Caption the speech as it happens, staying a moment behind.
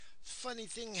funny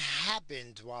thing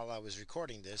happened while I was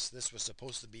recording this. This was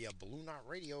supposed to be a Balloon Art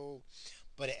Radio,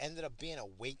 but it ended up being a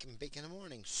Wake and Bake in the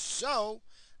Morning. So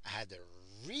I had to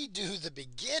redo the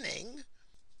beginning.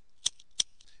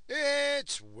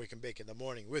 It's Wake and Bake in the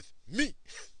Morning with me,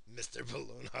 Mr.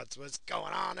 Balloon Huts. What's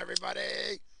going on, everybody?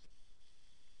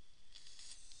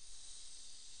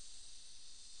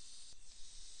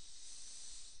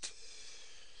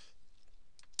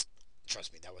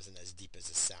 Trust me, that wasn't as deep as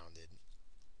it sounded.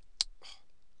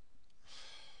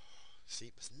 See,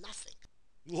 it was nothing.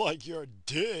 Like your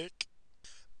dick.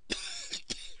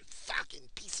 Fucking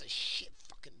piece of shit,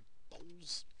 fucking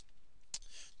bowls.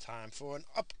 Time for an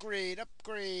upgrade.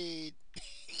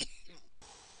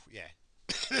 Yeah.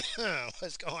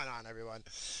 What's going on, everyone?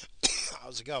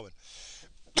 How's it going?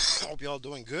 Hope you all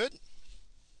doing good.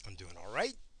 I'm doing all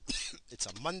right. It's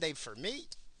a Monday for me.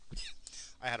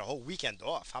 I had a whole weekend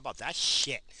off. How about that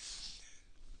shit?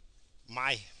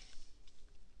 My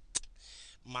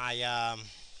my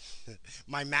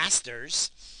my masters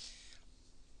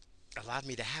allowed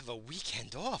me to have a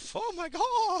weekend off. Oh my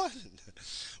god.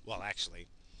 Well, actually,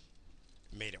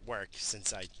 made it work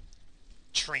since I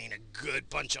train a good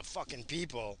bunch of fucking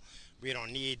people. We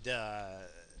don't need a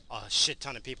shit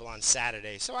ton of people on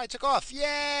Saturday. So I took off.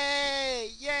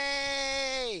 Yay!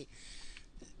 Yay!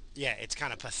 Yeah, it's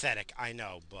kind of pathetic, I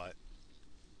know, but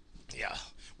yeah.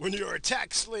 When you're a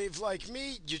tax slave like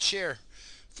me, you cheer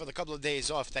for the couple of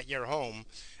days off that you're home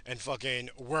and fucking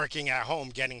working at home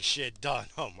getting shit done.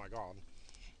 Oh my god.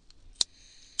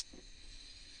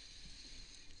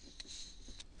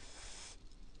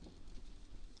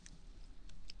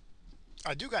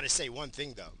 I do got to say one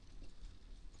thing though.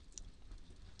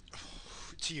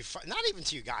 To you, not even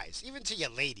to you guys, even to you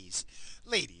ladies,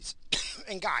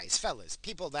 and guys, fellas,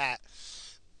 people that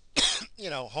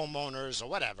homeowners or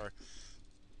whatever.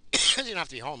 You don't have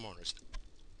to be homeowners.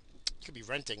 You could be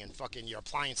renting and fucking your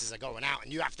appliances are going out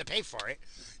and you have to pay for it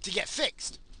to get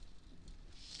fixed.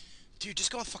 Dude,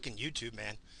 just go on fucking YouTube,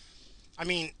 man. I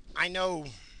mean, I know,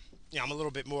 I'm a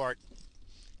little bit more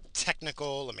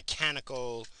technical and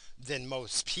mechanical than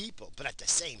most people, but at the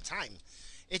same time,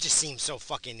 it just seems so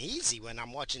fucking easy when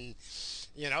I'm watching,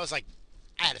 it's like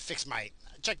I had to fix my,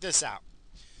 check this out.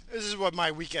 This is what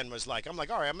my weekend was like. I'm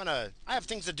like, all right, I have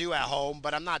things to do at home,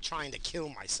 but I'm not trying to kill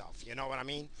myself. You know what I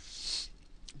mean?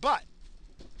 But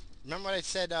remember what I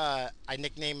said? I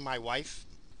nicknamed my wife.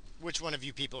 Which one of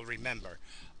you people remember?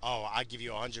 Oh, I'll give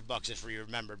you $100 if you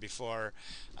remember before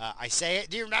I say it.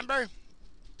 Do you remember?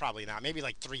 Probably not. Maybe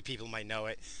like three people might know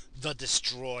it. The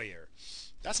Destroyer.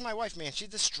 That's my wife, man. She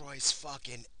destroys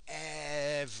fucking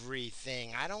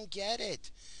everything. I don't get it.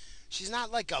 She's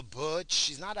not like a butch.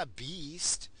 She's not a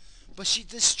beast. But she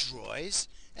destroys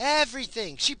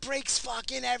everything. She breaks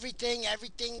fucking everything.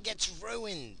 Everything gets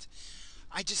ruined.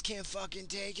 I just can't fucking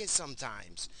take it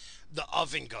sometimes. The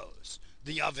oven goes.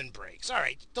 The oven breaks. All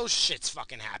right, those shits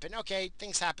fucking happen. Okay,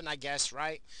 things happen, I guess,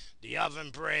 right? The oven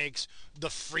breaks. The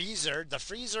freezer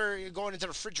going into the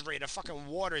refrigerator. Fucking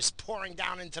water is pouring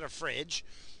down into the fridge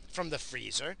from the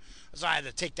freezer. So I had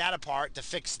to take that apart to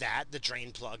fix that, the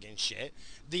drain plug and shit.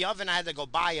 The oven, I had to go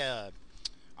buy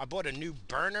I bought a new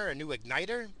burner, a new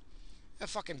igniter. That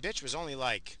fucking bitch was only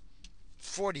like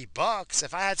 $40.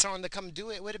 If I had someone to come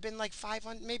do it, it would have been like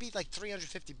 500, maybe like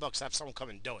 $350 to have someone come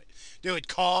and do it. They would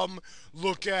come,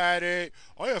 look at it.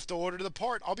 I have to order the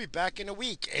part. I'll be back in a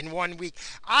week. In 1 week,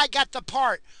 I got the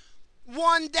part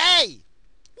 1 day.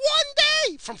 1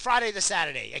 day from Friday to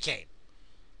Saturday. It came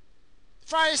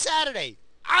Friday to Saturday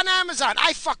on Amazon.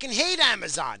 I fucking hate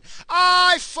Amazon.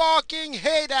 I fucking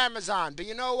hate Amazon. But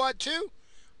you know what, too?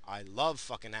 I love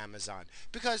fucking Amazon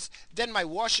because then my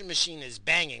washing machine is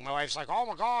banging. My wife's like, "Oh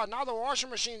my god, now the washing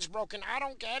machine's broken." I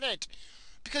don't get it.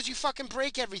 Because you fucking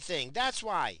break everything. That's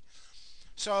why.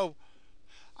 So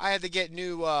I had to get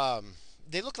new.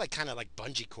 They look like kind of like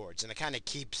bungee cords, and it kind of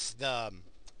keeps the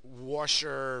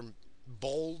washer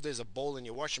bowl. There's a bowl in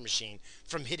your washing machine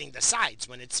from hitting the sides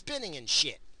when it's spinning and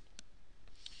shit.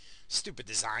 Stupid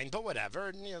design, but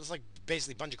whatever. It's like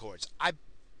basically bungee cords.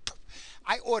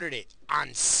 I ordered it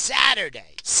on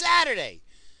Saturday. Saturday.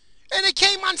 And it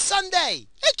came on Sunday.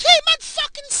 It came on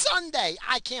fucking Sunday.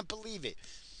 I can't believe it.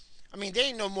 I mean, there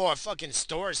ain't no more fucking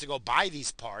stores to go buy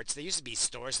these parts. There used to be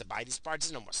stores to buy these parts.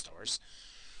 There's no more stores.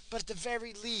 But at the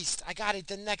very least, I got it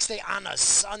the next day on a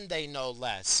Sunday, no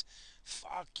less.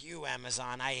 Fuck you,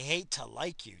 Amazon. I hate to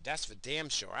like you. That's for damn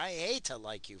sure. I hate to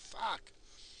like you. Fuck.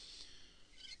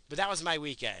 But that was my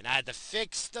weekend. I had to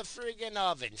fix the friggin'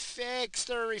 oven, fix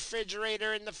the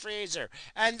refrigerator and the freezer,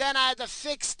 and then I had to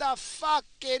fix the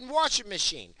fucking washing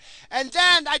machine. And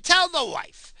then I tell the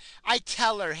wife, I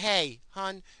tell her, hey,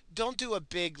 hon, don't do a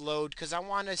big load because I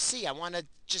want to see. I want to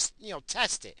just,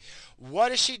 test it. What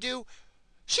does she do?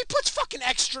 She puts fucking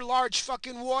extra large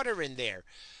fucking water in there.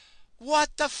 What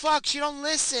the fuck? She don't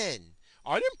listen.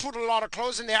 I didn't put a lot of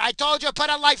clothes in there. I told you put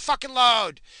a light fucking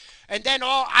load. And then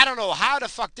I don't know how the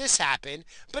fuck this happened,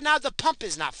 but now the pump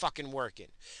is not fucking working.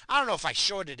 I don't know if I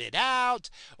shorted it out,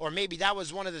 or maybe that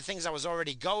was one of the things I was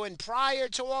already going prior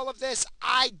to all of this.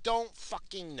 I don't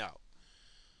fucking know.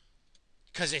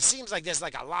 Because it seems like there's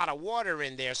like a lot of water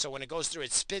in there, so when it goes through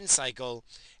its spin cycle,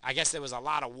 I guess there was a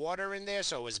lot of water in there,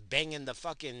 so it was banging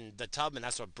the tub, and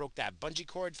that's what broke that bungee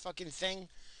cord fucking thing.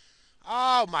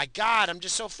 Oh my god, I'm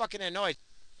just so fucking annoyed.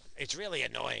 It's really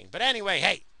annoying. But anyway,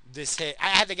 hey, this hit. I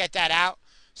had to get that out,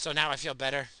 so now I feel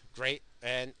better. Great.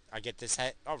 And I get this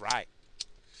hit. All right.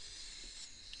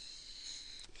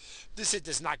 This hit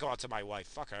does not go out to my wife.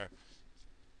 Fuck her.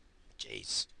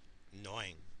 Jeez.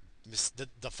 Annoying.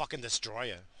 The fucking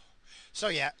destroyer. So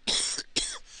yeah.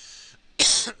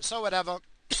 So whatever.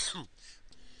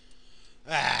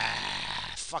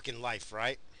 Fucking life,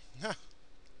 right?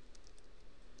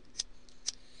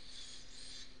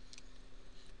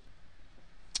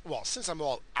 Well, since I'm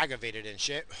all aggravated and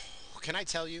shit, can I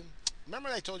tell you? Remember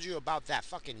I told you about that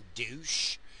fucking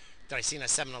douche that I seen at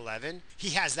 7-Eleven? He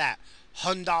has that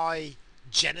Hyundai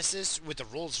Genesis with the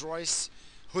Rolls Royce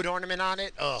hood ornament on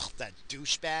it. Ugh, that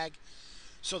douchebag.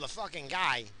 So the fucking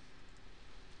guy,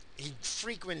 he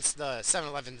frequents the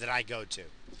 7-Eleven that I go to.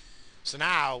 So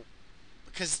now,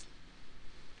 because,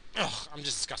 ugh, I'm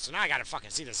just disgusted. Now I gotta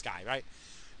fucking see this guy, right?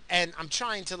 And I'm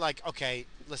trying to like, okay,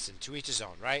 listen, to each his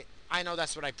own, right? I know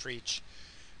that's what I preach.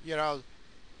 You know,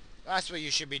 that's what you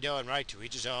should be doing, right? To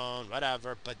each his own,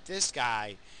 whatever. But this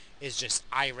guy is just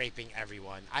eye raping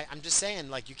everyone. I'm just saying,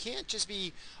 like, you can't just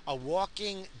be a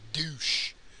walking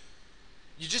douche.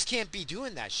 You just can't be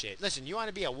doing that shit. Listen, you want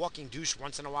to be a walking douche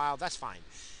once in a while, that's fine.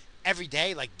 Every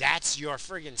day, like, that's your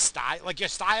friggin' style. Like, your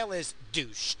style is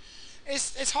douche.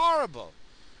 It's horrible.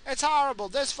 It's horrible.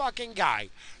 This fucking guy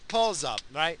pulls up,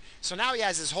 right? So now he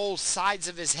has his whole sides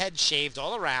of his head shaved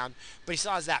all around, but he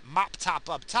still has that mop top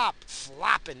up top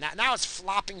flopping. Now it's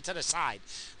flopping to the side.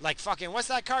 Like fucking, what's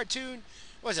that cartoon?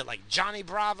 What is it, like Johnny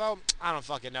Bravo? I don't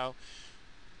fucking know.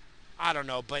 I don't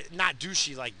know, but not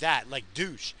douchey like that, like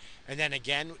douche. And then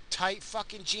again, tight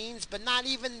fucking jeans, but not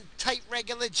even tight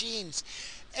regular jeans.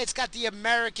 It's got the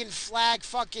American flag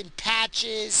fucking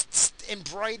patches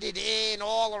embroidered in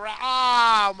all around.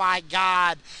 Oh my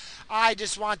god. I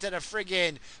just wanted to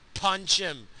friggin' punch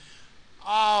him.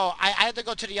 Oh, I had to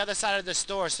go to the other side of the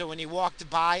store so when he walked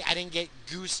by, I didn't get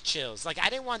goose chills. Like I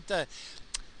didn't want the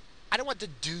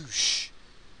douche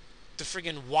to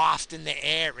friggin' waft in the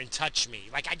air and touch me.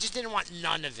 Like I just didn't want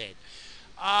none of it.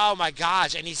 Oh my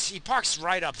gosh, and he parks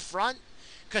right up front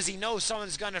because he knows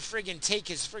someone's gonna friggin' take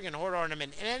his friggin' hood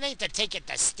ornament, and it ain't to take it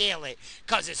to steal it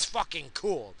because it's fucking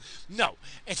cool. No,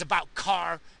 it's about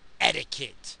car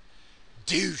etiquette.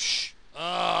 Douche.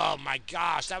 Oh my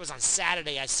gosh, that was on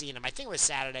Saturday I seen him. I think it was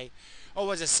Saturday. Or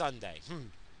was it Sunday?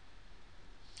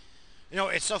 You know,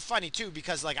 it's so funny too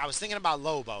because like I was thinking about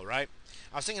Lobo, right?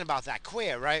 I was thinking about that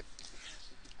queer, right?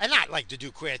 And not like to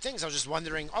do queer things. I was just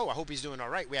wondering, oh, I hope he's doing all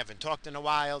right. We haven't talked in a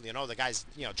while. You know, the guy's,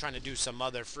 trying to do some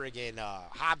other friggin'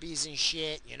 hobbies and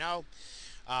shit, you know?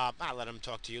 I'll let him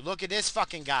talk to you. Look at this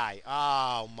fucking guy.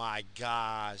 Oh, my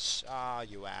gosh. Oh,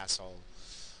 you asshole.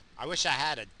 I wish I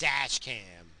had a dash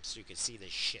cam so you could see this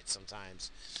shit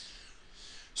sometimes.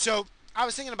 So, I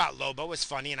was thinking about Lobo. It's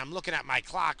funny, and I'm looking at my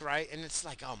clock, right? And it's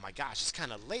like, oh my gosh, it's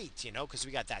kind of late, because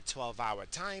we got that 12-hour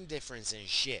time difference and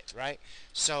shit, right?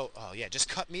 So, oh yeah, just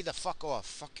cut me the fuck off.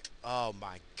 Fuck. Oh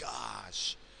my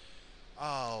gosh.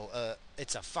 Oh,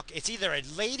 it's either a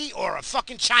lady or a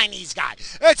fucking Chinese guy.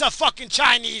 It's a fucking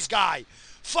Chinese guy.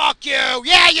 Fuck you.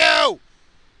 Yeah, you.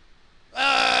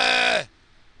 Uh,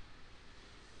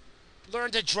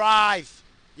 learn to drive.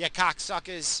 You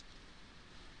cocksuckers.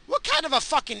 What kind of a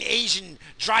fucking Asian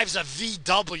drives a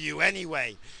VW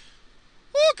anyway?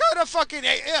 What kind of fucking...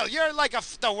 You're like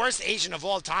the worst Asian of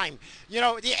all time.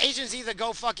 The Asians either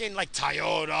go fucking like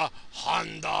Toyota,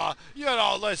 Honda,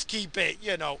 let's keep it,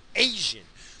 Asian.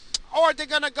 Or they're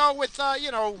gonna go with, a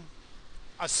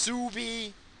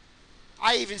Subi.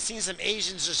 I even seen some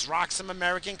Asians just rock some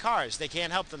American cars. They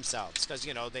can't help themselves because,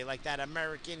 they like that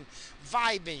American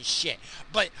vibe and shit.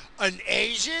 But an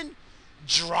Asian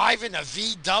driving a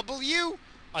VW?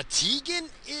 A Tegan?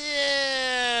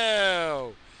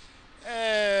 Ew.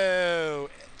 Ew.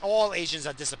 All Asians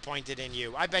are disappointed in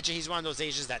you. I bet you he's one of those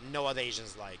Asians that no other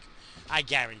Asians like. I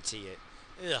guarantee it.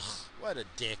 Ugh, what a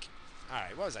dick.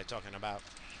 Alright, what was I talking about?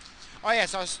 Oh yeah,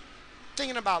 so I was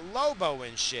thinking about Lobo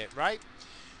and shit, right?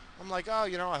 I'm like, oh,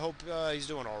 I hope he's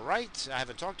doing all right. I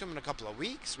haven't talked to him in a couple of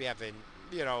weeks. We haven't,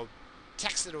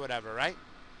 texted or whatever, right?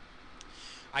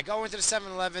 I go into the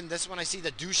 7-Eleven. This is when I see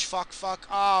the douche fuck.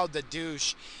 Oh, the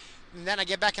douche. And then I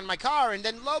get back in my car, and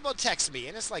then Lobo texts me,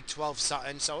 and it's like 12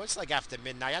 something, so it's like after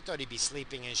midnight. I thought he'd be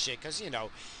sleeping and shit, because,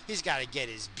 he's got to get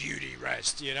his beauty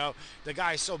rest. The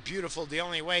guy's so beautiful, the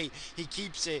only way he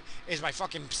keeps it is by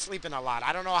fucking sleeping a lot.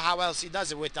 I don't know how else he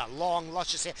does it with that long,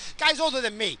 luscious hair. Guy's older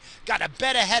than me, got a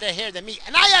better head of hair than me,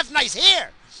 and I have nice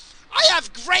hair. I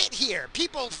have great hair.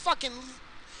 People fucking,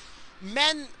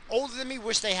 men older than me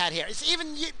wish they had hair. It's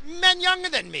even men younger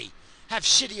than me have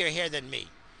shittier hair than me.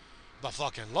 But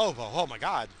fucking Lobo, oh my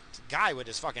god, guy with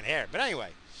his fucking hair. But anyway,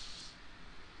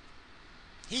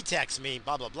 he texts me,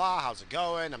 blah, blah, blah, how's it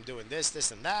going? I'm doing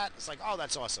this, and that. It's like, oh,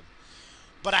 that's awesome.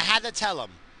 But I had to tell him.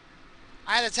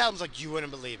 It's like, you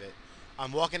wouldn't believe it.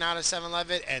 I'm walking out of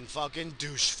 7-Eleven and fucking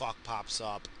douche fuck pops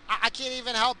up. I can't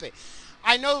even help it.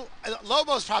 I know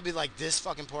Lobo's probably like, this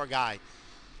fucking poor guy.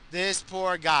 This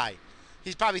poor guy.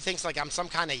 He probably thinks like I'm some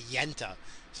kind of Yenta.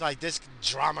 It's like this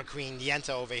drama queen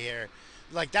Yenta over here.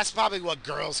 Like, that's probably what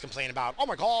girls complain about. Oh,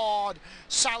 my God.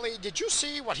 Sally, did you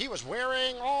see what he was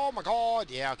wearing? Oh, my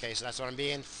God. Yeah, okay, so that's what I'm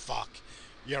being? Fuck.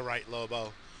 You're right,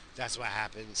 Lobo. That's what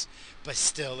happens. But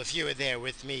still, if you were there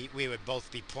with me, we would both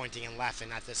be pointing and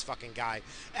laughing at this fucking guy.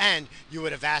 And you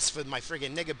would have asked for my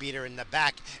friggin' nigga beater in the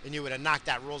back, and you would have knocked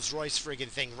that Rolls Royce friggin'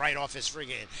 thing right off his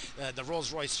friggin', the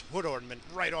Rolls Royce hood ornament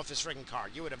right off his friggin' car.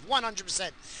 You would have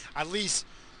 100% at least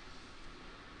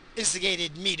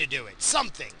instigated me to do it.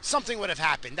 Something would have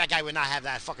happened. That guy would not have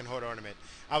that fucking hood ornament.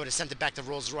 I would have sent it back to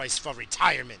Rolls Royce for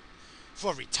retirement.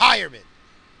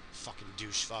 Fucking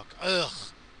douche fuck. Ugh.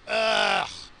 Ugh.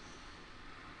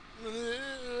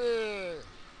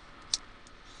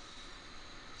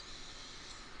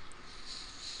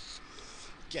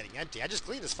 Getting empty. I just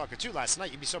cleaned this fucker too last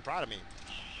night. You'd be so proud of me.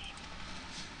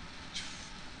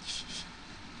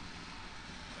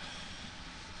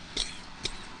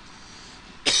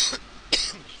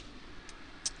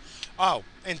 Oh,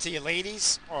 and to you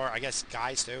ladies, or I guess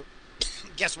guys too,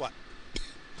 guess what?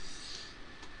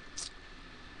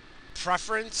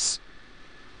 Preference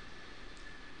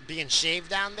being shaved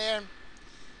down there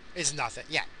is nothing.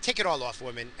 Yeah, take it all off,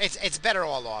 women. It's better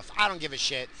all off. I don't give a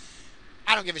shit.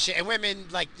 And women,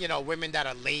 like, women that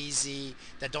are lazy,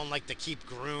 that don't like to keep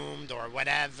groomed or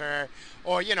whatever.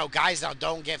 Or, guys that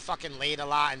don't get fucking laid a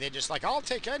lot and they're just like, I'll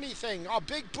take anything. Oh,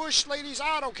 big bush, ladies,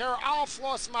 I don't care. I'll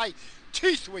floss my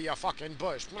teeth with your fucking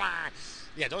bush. Blah.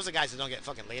 Yeah, those are guys that don't get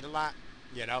fucking laid a lot,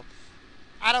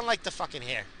 I don't like the fucking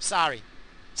hair. Sorry.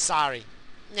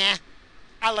 Nah.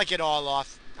 I like it all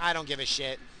off. I don't give a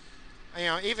shit.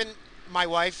 Even my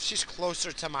wife, she's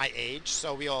closer to my age,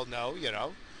 so we all know,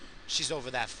 she's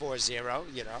over that 40,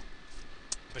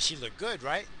 but she looked good,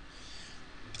 right?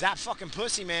 That fucking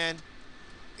pussy, man,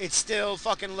 it still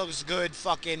fucking looks good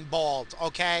fucking bald,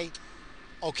 okay?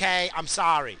 I'm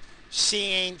sorry. She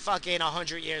ain't fucking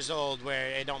 100 years old where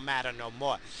it don't matter no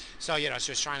more. So,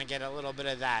 she was trying to get a little bit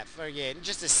of that. Forget,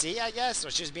 just to see, I guess, or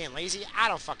she was being lazy. I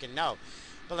don't fucking know.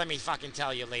 But let me fucking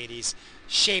tell you, ladies,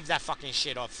 shave that fucking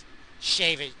shit off.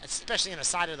 Shave it, especially on the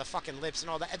side of the fucking lips and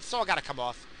all that. It's all gotta come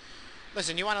off.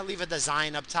 Listen, you want to leave a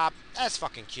design up top? That's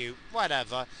fucking cute.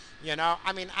 Whatever.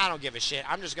 I don't give a shit.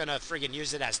 I'm just going to friggin'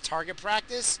 use it as target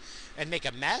practice and make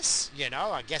a mess.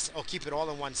 I guess I'll keep it all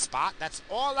in one spot. That's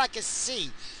all I can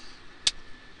see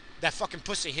that fucking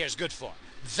pussy here is good for.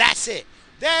 That's it.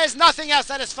 There's nothing else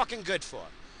that is fucking good for.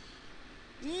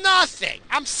 Nothing.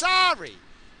 I'm sorry.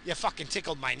 You fucking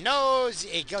tickled my nose.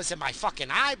 It goes in my fucking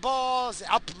eyeballs,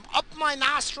 up my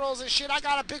nostrils and shit. I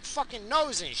got a big fucking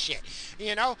nose and shit,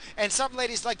 And some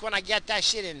ladies like when I get that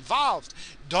shit involved.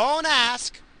 Don't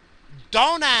ask,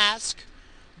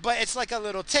 but it's like a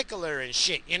little tickler and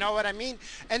shit. You know what I mean?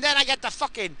 And then I get the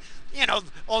fucking,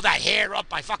 all that hair up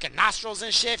my fucking nostrils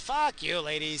and shit. Fuck you,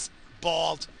 ladies.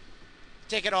 Bald.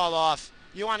 Take it all off.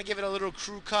 You want to give it a little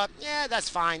crew cut? Yeah, that's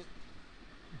fine.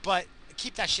 But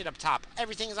keep that shit up top.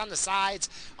 Everything is on the sides,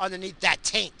 underneath that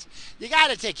taint. You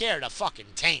gotta take care of the fucking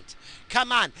taint.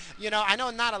 Come on. I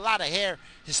know not a lot of hair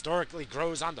historically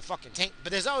grows on the fucking taint,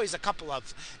 but there's always a couple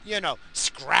of,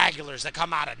 scragglers that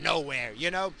come out of nowhere,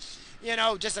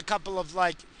 just a couple of,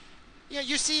 like,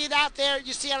 you see it out there,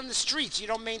 you see it on the streets. You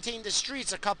don't maintain the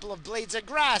streets, a couple of blades of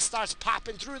grass starts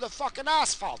popping through the fucking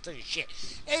asphalt and shit.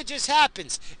 It just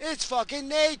happens. It's fucking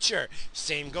nature.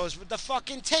 Same goes with the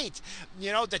fucking taint.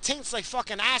 The taint's like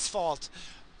fucking asphalt,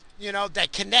 that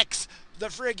connects the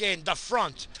friggin' the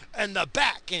front and the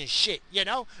back and shit,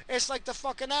 It's like the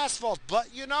fucking asphalt, but,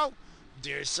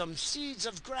 there's some seeds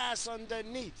of grass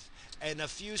underneath, and a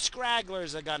few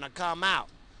scragglers are gonna come out.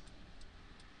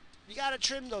 You gotta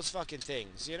trim those fucking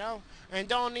things, you know? And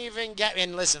don't even get.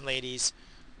 And listen, ladies,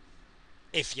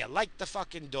 if you like the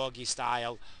fucking doggy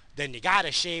style, then you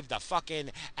gotta shave the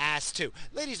fucking ass too.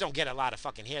 Ladies don't get a lot of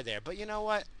fucking hair there, but you know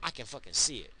what? I can fucking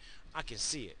see it. I can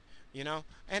see it. You know?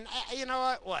 And you know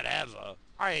what? Whatever.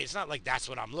 Alright, it's not like that's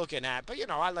what I'm looking at, but you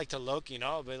know, I like to look, you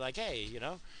know, be like, hey, you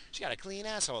know, she got a clean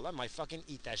asshole. I might fucking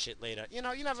eat that shit later. You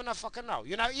know, you never know fucking know.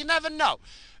 You know, you never know.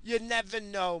 You never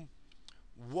know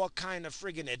what kind of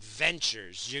friggin'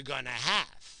 adventures you're gonna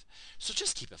have. So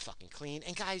just keep it fucking clean.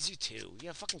 And guys, you too. You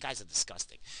know, fucking guys are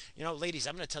disgusting. You know, ladies,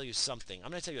 I'm gonna tell you something. I'm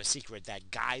gonna tell you a secret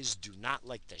that guys do not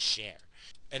like to share.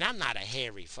 And I'm not a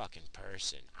hairy fucking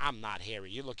person. I'm not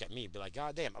hairy. You look at me, be like,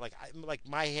 God damn. Like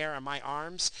my hair on my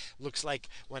arms looks like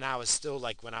when I was still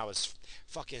like when I was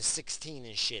fucking 16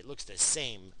 and shit. Looks the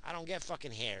same. I don't get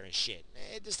fucking hair and shit.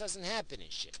 It just doesn't happen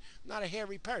and shit. I'm not a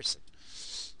hairy person.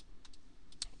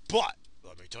 But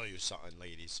let me tell you something,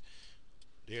 ladies.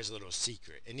 Here's a little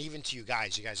secret. And even to you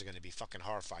guys are going to be fucking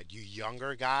horrified. You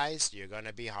younger guys, you're going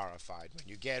to be horrified. When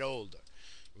you get older,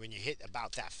 when you hit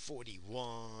about that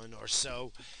 41 or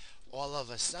so, all of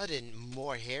a sudden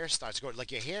more hair starts growing.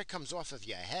 Like your hair comes off of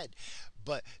your head,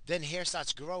 but then hair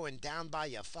starts growing down by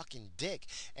your fucking dick.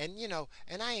 And you know,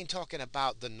 and I ain't talking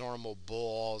about the normal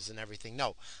balls and everything.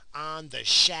 No, on the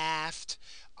shaft,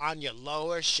 on your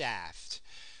lower shaft.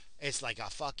 It's like a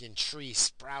fucking tree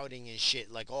sprouting and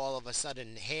shit, like all of a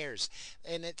sudden hairs.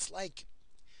 And it's like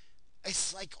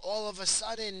all of a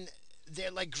sudden they're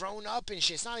like grown up and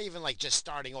shit. It's not even like just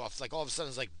starting off. Like all of a sudden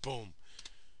it's like boom,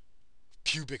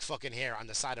 pubic fucking hair on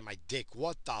the side of my dick.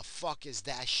 What the fuck is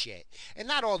that shit? And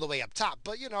not all the way up top,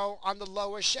 but you know, on the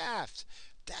lower shaft.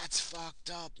 That's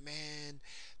fucked up, man.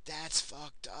 That's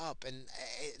fucked up. And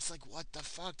it's like, what the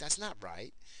fuck? That's not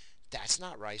right. That's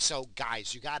not right. So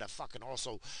guys, you gotta fucking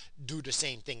also do the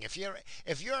same thing. If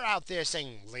you're out there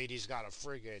saying ladies gotta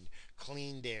friggin'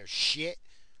 clean their shit,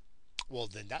 well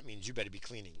then that means you better be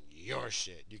cleaning your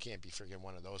shit. You can't be friggin'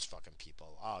 one of those fucking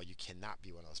people. Oh, you cannot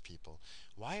be one of those people.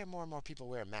 Why are more and more people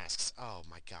wearing masks? Oh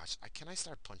my gosh. Can I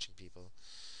start punching people?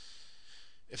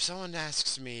 If someone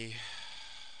asks me,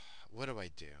 what do I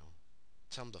do?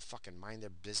 Tell them to fucking mind their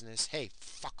business. Hey,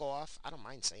 fuck off. I don't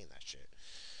mind saying that shit.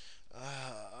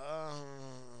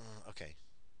 Okay.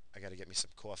 I gotta get me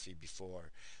some coffee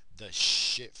before the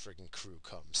shit friggin' crew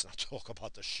comes. I'll talk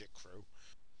about the shit crew.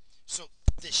 So,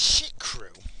 the shit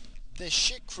crew, the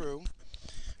shit crew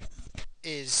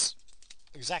is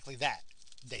exactly that.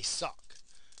 They suck.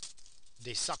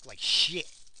 They suck like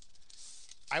shit.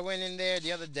 I went in there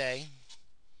the other day,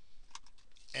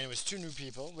 and it was two new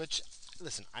people, which,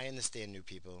 listen, I understand new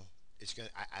people.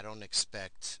 I don't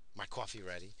expect my coffee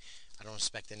ready. I don't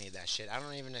expect any of that shit. I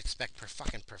don't even expect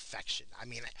fucking perfection. I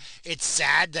mean, it's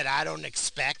sad that I don't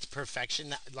expect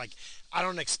perfection. Like, I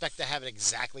don't expect to have it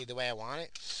exactly the way I want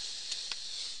it.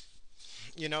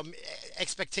 You know,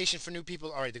 expectation for new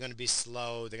people. All right, they're going to be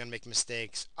slow. They're going to make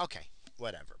mistakes. Okay,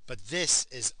 whatever. But this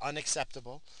is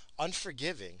unacceptable,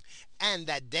 unforgiving. And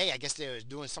that day, I guess they were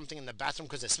doing something in the bathroom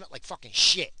because it smelled like fucking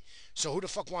shit. So who the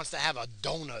fuck wants to have a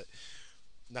donut?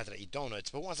 Not that I eat donuts,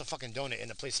 but who wants a fucking donut and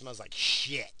the place smells like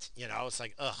shit? You know, it's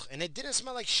like ugh. And it didn't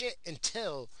smell like shit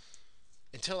until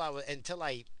I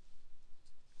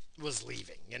was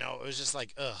leaving. You know, it was just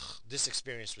like ugh. This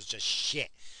experience was just shit.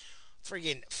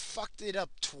 Friggin' fucked it up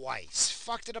twice.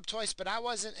 Fucked it up twice, but I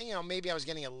wasn't, you know, maybe I was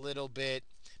getting a little bit.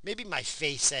 Maybe my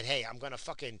face said, hey, I'm gonna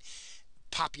fucking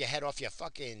pop your head off your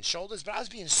fucking shoulders, but I was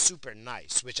being super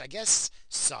nice, which I guess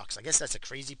sucks. I guess that's a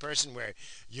crazy person where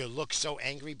you look so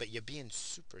angry, but you're being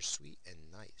super sweet and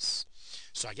nice.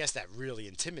 So I guess that really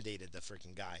intimidated the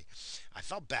freaking guy. I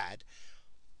felt bad,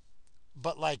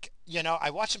 but like, you know, I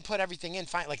watched him put everything in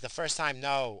fine. Like the first time,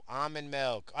 no, almond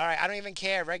milk. All right, I don't even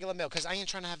care, regular milk, because I ain't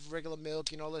trying to have regular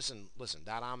milk. You know, listen,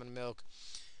 that almond milk,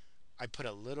 I put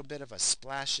a little bit of a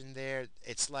splash in there.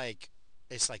 It's like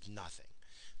nothing.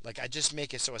 Like I just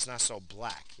make it so it's not so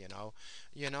black, you know.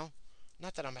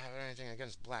 Not that I'm having anything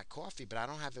against black coffee, but I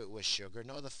don't have it with sugar,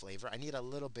 no other flavor. I need a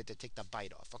little bit to take the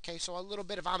bite off. Okay, so a little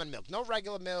bit of almond milk, no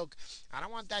regular milk. I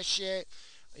don't want that shit.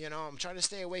 You know, I'm trying to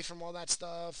stay away from all that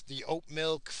stuff. The oat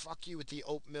milk, fuck you with the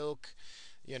oat milk.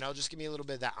 You know, just give me a little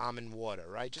bit of that almond water,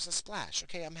 right? Just a splash.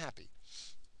 Okay, I'm happy.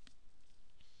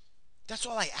 That's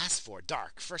all I asked for,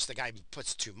 dark. First, the guy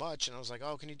puts too much, and I was like,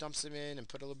 oh, can you dump some in and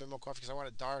put a little bit more coffee because I want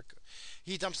it dark?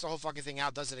 He dumps the whole fucking thing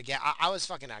out, does it again. I was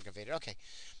fucking aggravated. Okay,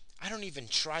 I don't even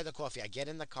try the coffee. I get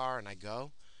in the car and I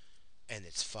go, and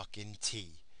it's fucking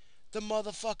tea. The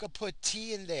motherfucker put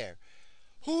tea in there.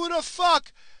 Who the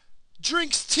fuck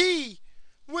drinks tea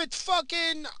with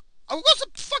fucking... Who goes to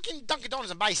fucking Dunkin'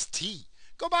 Donuts and buys tea?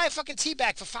 Go buy a fucking tea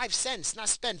bag for 5 cents. Not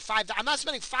spend I'm not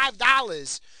spending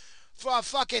 $5 for a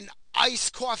fucking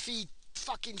iced coffee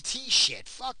fucking tea shit.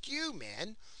 Fuck you,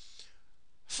 man.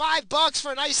 $5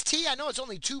 for an iced tea. I know it's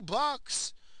only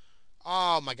 $2.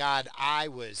 Oh my God, I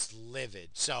was livid.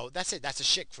 So that's it. That's a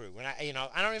shit crew. When I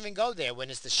don't even go there when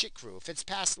it's the shit crew. If it's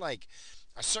past like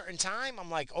a certain time,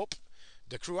 I'm like, oh,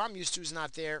 the crew I'm used to is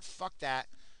not there. Fuck that.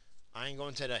 I ain't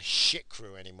going to the shit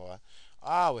crew anymore.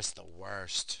 Oh, it's the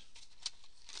worst.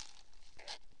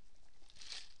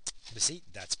 But see,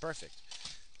 that's perfect.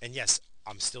 And yes,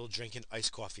 I'm still drinking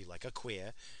iced coffee like a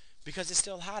queer because it's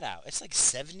still hot out. It's like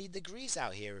 70 degrees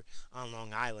out here on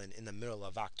Long Island in the middle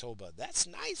of October. That's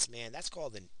nice, man. That's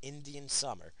called an Indian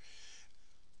summer.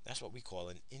 That's what we call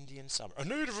an Indian summer. A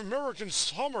Native American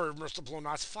summer, Mr.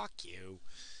 Blownuts. Fuck you.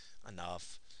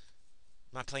 Enough.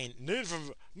 I'm not playing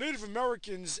Native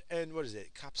Americans and what is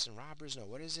it? Cops and robbers? No,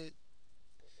 what is it?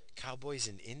 Cowboys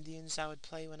and Indians I would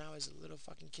play when I was a little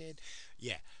fucking kid.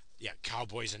 Yeah. Yeah,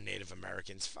 cowboys and Native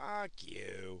Americans. Fuck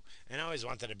you. And I always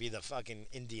wanted to be the fucking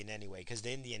Indian anyway, because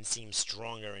the Indian seems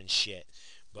stronger and shit.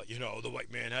 But, the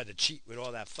white man had to cheat with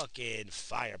all that fucking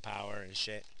firepower and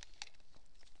shit.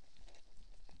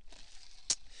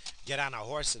 Get on a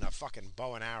horse and a fucking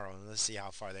bow and arrow, and let's see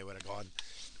how far they would have gone.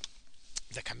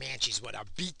 The Comanches would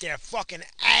have beat their fucking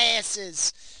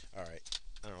asses. Alright,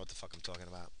 I don't know what the fuck I'm talking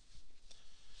about.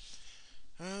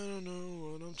 I don't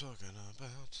know what I'm talking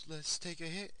about. Let's take a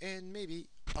hit and maybe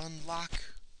unlock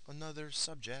another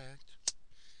subject.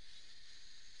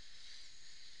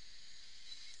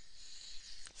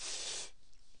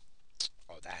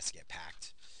 Oh, that has to get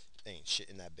packed. There ain't shit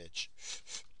in that bitch.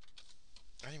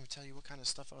 I didn't even tell you what kind of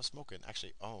stuff I was smoking.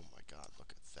 Actually, oh my God,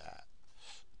 look at that.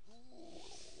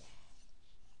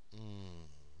 Mmm.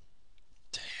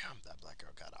 Damn, that black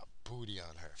girl got a booty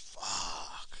on her.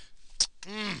 Fuck.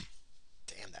 Mmm.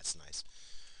 Damn, that's nice.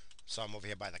 So I'm over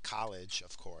here by the college,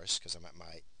 of course, because I'm at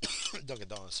my Dunkin'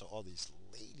 Donuts. So all these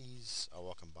ladies are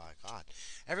walking by. God.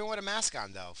 Everyone with a mask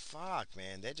on, though. Fuck,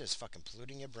 man. They're just fucking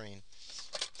polluting your brain.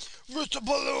 Mr.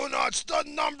 Balloonuts, the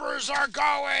numbers are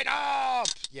going up!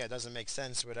 Yeah, it doesn't make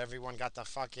sense with everyone got the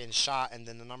fucking shot and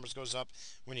then the numbers goes up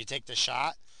when you take the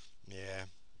shot. Yeah,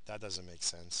 that doesn't make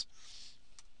sense.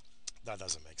 That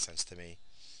doesn't make sense to me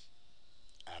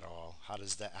at all. How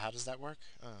does that work?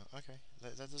 Oh, okay.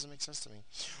 That doesn't make sense to me.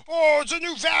 Oh, it's a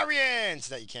new variant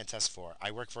that you can't test for. I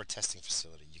work for a testing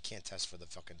facility. You can't test for the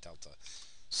fucking Delta.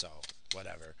 So,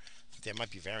 whatever. There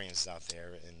might be variants out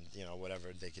there and,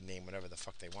 whatever, they can name whatever the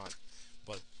fuck they want.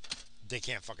 But they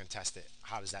can't fucking test it.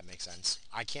 How does that make sense?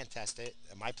 I can't test it.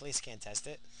 My place can't test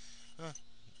it. Huh.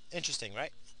 Interesting,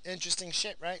 right? Interesting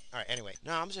shit, right? All right, anyway.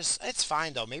 No, it's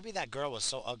fine, though. Maybe that girl was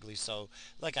so ugly, so,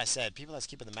 like I said, people that's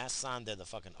keeping the masks on, they're the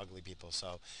fucking ugly people,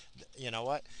 so, you know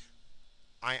what?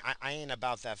 I ain't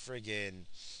about that friggin',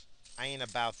 I ain't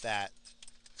about that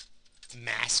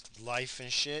masked life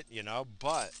and shit,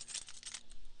 but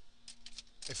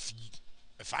if,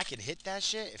 if I can hit that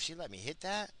shit, if she let me hit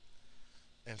that,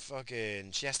 and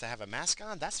fucking, she has to have a mask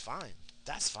on, that's fine.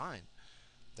 That's fine.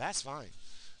 That's fine.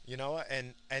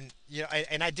 And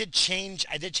I did change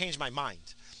my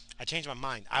mind. I changed my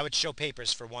mind. I would show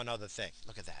papers for one other thing.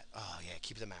 Look at that. Oh yeah,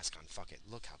 keep the mask on. Fuck it.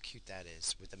 Look how cute that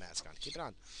is with the mask on. Keep it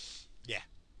on. Yeah.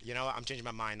 You know what? I'm changing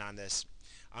my mind on this.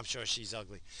 I'm sure she's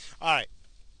ugly. All right.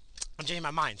 I'm changing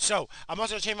my mind. So I'm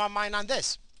also gonna change my mind on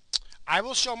this. I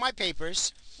will show my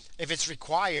papers if it's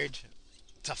required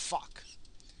to fuck.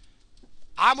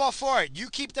 I'm all for it. You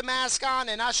keep the mask on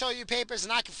and I'll show you papers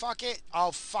and I can fuck it.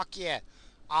 Oh, fuck yeah.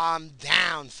 I'm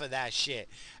down for that shit.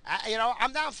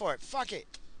 I'm down for it. Fuck it.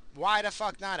 Why the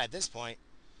fuck not at this point?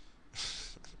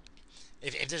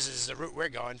 if this is the route we're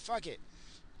going, fuck it.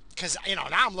 Because, now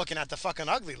I'm looking at the fucking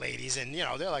ugly ladies and,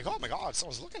 they're like, oh my God,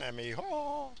 someone's looking at me.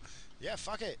 Oh, yeah,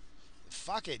 fuck it.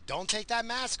 Fuck it. Don't take that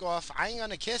mask off. I ain't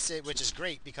gonna kiss it, which is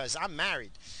great because I'm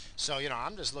married. So,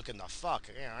 I'm just looking to fuck.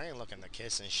 I ain't looking to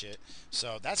kiss and shit.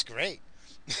 So, that's great.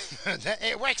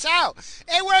 It works out.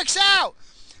 It works out.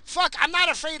 Fuck, I'm not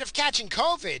afraid of catching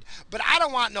COVID, but I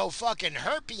don't want no fucking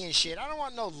herpes and shit. I don't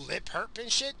want no lip herp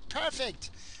and shit.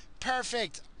 Perfect.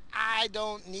 Perfect. I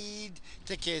don't need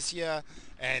to kiss you.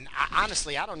 And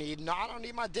honestly, I don't need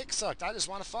my dick sucked. I just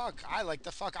want to fuck. I like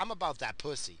to fuck. I'm about that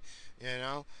pussy,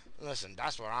 Listen,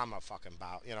 that's what I'm a fucking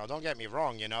about. Don't get me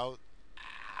wrong,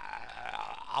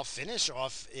 I'll finish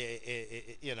off,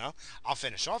 I'll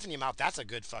finish off in your mouth. That's a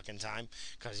good fucking time.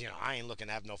 Because, I ain't looking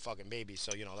to have no fucking baby.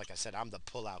 So, like I said, I'm the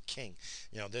pull-out king.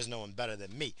 There's no one better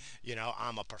than me.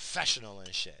 I'm a professional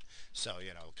and shit. So,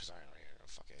 because I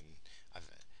fucking, I've,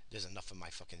 There's enough of my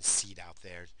fucking seed out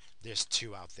there. There's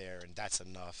two out there, and that's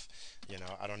enough.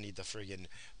 I don't need to friggin'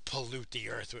 pollute the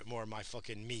earth with more of my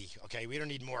fucking me. Okay, we don't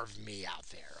need more of me out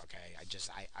there. Okay,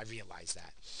 I realize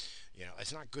that.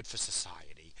 It's not good for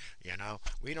society.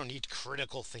 We don't need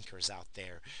critical thinkers out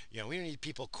there. We don't need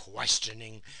people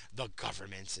questioning the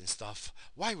governments and stuff.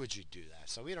 Why would you do that?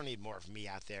 So we don't need more of me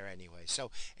out there anyway.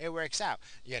 So it works out.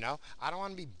 I don't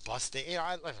want to be busted.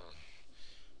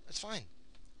 It's fine.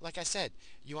 Like I said,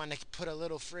 you want to put a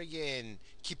little friggin'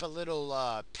 keep a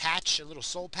little patch, a little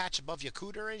soul patch above your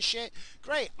cooter and shit.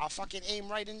 Great, I'll fucking aim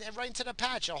right into the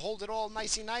patch. I'll hold it all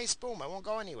nicey nice. Boom, I won't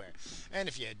go anywhere. And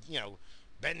if you're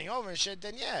bending over and shit,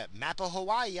 then yeah, map of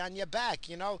Hawaii on your back.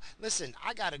 Listen,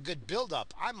 I got a good build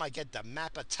up. I might get the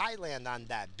map of Thailand on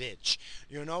that bitch.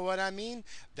 You know what I mean?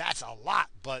 That's a lot,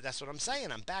 but that's what I'm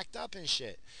saying. I'm backed up and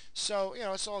shit. So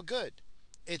it's all good.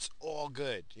 It's all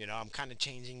good. I'm kind of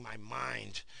changing my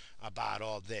mind about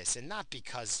all this, and not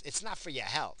because it's not for your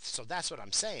health. So that's what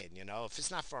I'm saying. If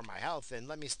it's not for my health, then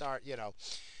let me start,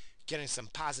 getting some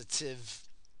positive.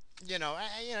 You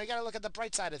got to look at the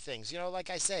bright side of things. Like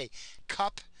I say,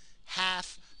 cup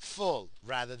half full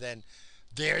rather than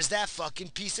there's that fucking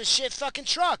piece of shit fucking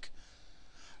truck.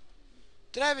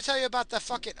 Did I ever tell you about the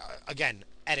fucking again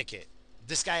etiquette?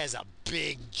 This guy has a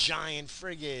big giant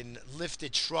friggin'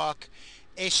 lifted truck.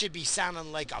 It should be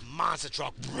sounding like a monster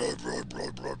truck.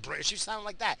 It should sound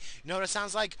like that. You know what it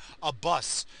sounds like? A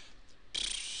bus.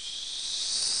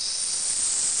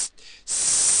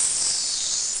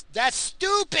 That's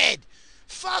stupid.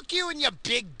 Fuck you and your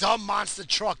big dumb monster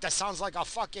truck. That sounds like a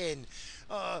fucking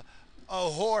a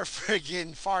whore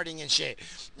friggin' farting and shit.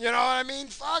 You know what I mean?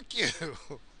 Fuck you.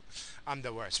 I'm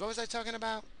the worst. What was I talking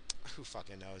about? Who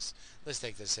fucking knows? Let's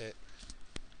take this hit.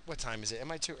 What time is it?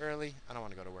 Am I too early? I don't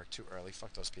want to go to work too early.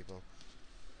 Fuck those people.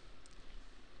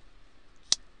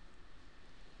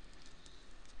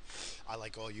 I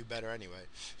like all you better anyway.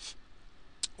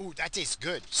 Ooh, that tastes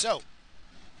good. So,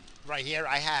 right here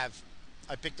I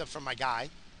picked up from my guy.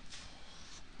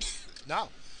 No.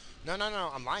 No, no,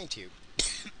 no. I'm lying to you.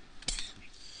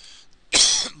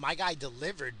 My guy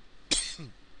delivered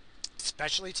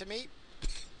specially to me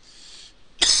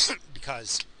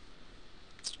because,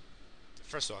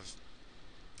 first off,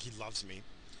 he loves me.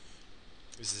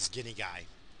 This is this Guinea guy.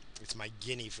 It's my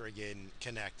Guinea friggin'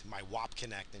 connect, my WAP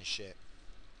connect and shit.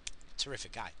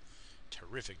 Terrific guy.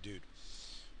 Terrific dude.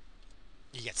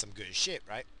 You get some good shit,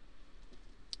 right?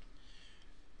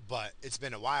 But it's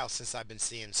been a while since I've been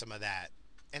seeing some of that.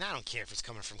 And I don't care if it's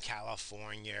coming from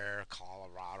California,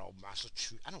 Colorado,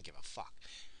 Massachusetts. I don't give a fuck.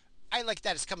 I like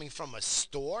that it's coming from a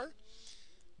store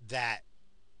that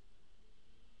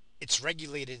it's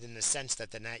regulated in the sense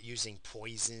that they're not using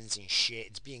poisons and shit.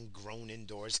 It's being grown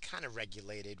indoors, kind of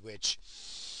regulated, which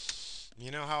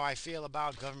you know how I feel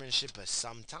about government shit, but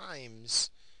sometimes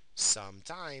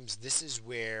this is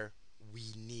where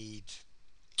we need.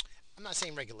 I'm not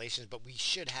saying regulations, but we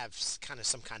should have kind of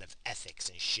some kind of ethics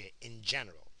and shit in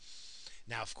general.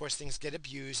 Now, of course, things get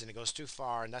abused and it goes too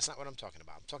far, and that's not what I'm talking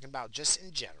about. I'm talking about just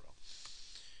in general.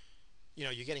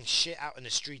 You're getting shit out in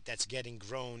the street that's getting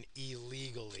grown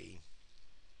illegally.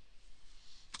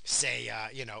 Say,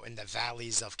 in the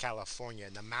valleys of California,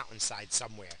 in the mountainside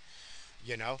somewhere.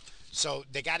 You know, so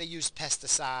they got to use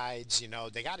pesticides.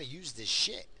 They got to use this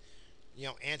shit.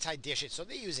 Anti-deer shit. So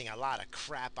they're using a lot of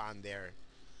crap on there.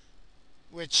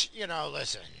 Which,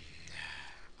 listen.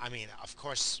 I mean, of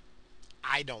course,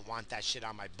 I don't want that shit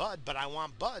on my bud, but I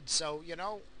want bud. So you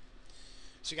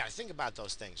got to think about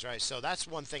those things, right? So that's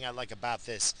one thing I like about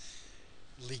this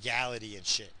legality and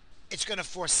shit. It's going to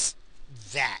force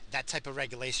that type of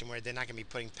regulation where they're not going to be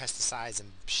putting pesticides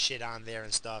and shit on there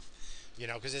and stuff,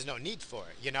 because there's no need for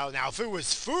it. Now if it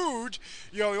was food,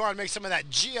 we want to make some of that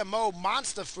GMO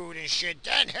monster food and shit,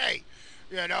 then hey,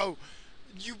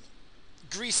 you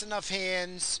grease enough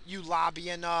hands, you lobby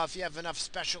enough, you have enough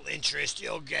special interest,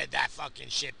 you'll get that fucking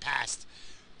shit passed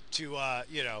to,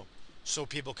 so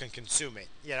people can consume it.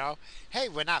 Hey,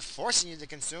 we're not forcing you to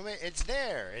consume it. It's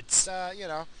there. It's,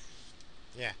 yeah.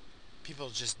 People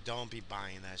just don't be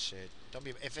buying that shit. Don't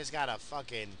be, if it's got a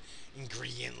fucking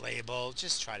ingredient label,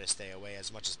 just try to stay away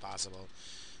as much as possible.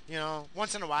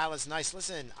 Once in a while it's nice.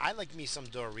 Listen, I like me some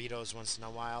Doritos once in a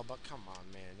while, but come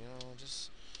on, man, just...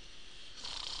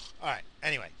 Alright,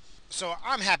 anyway. So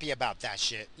I'm happy about that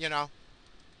shit,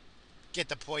 Get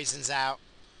the poisons out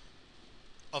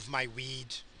of my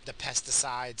weed, the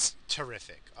pesticides,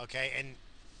 terrific, okay? And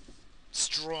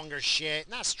stronger shit,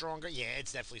 not stronger, yeah,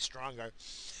 it's definitely stronger.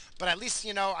 But at least,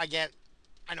 I know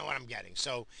what I'm getting.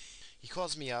 So he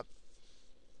calls me up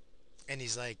and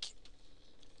he's like,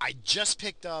 I just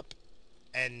picked up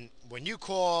And when you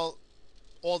call,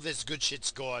 all this good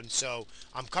shit's gone. So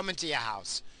I'm coming to your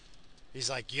house. He's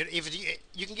like, you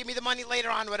can give me the money later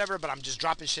on, whatever, but I'm just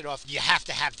dropping shit off. You have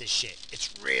to have this shit.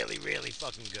 It's really, really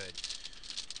fucking good.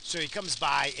 So he comes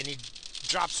by and he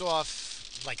drops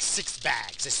off like 6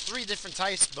 bags. It's 3 different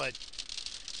types, but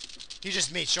he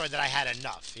just made sure that I had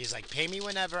enough. He's like, pay me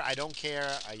whenever. I don't care.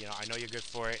 I know you're good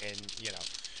for it, and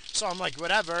So I'm like,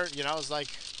 whatever. I was like,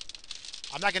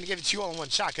 I'm not gonna give it to you all in one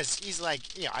shot because he's like,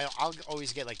 I'll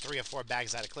always get like 3 or 4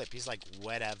 bags out of clip. He's like,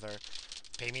 whatever.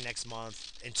 Pay me next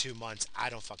month, in 2 months.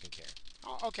 I don't fucking care.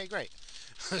 Oh, okay, great.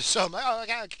 So I'm like, oh,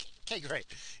 okay, great.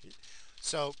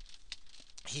 So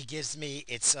he gives me,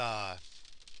 the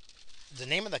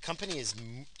name of the company is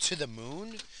To the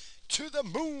Moon. To the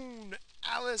Moon,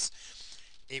 Alice.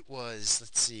 It was,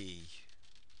 let's see,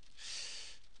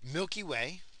 Milky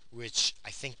Way, which I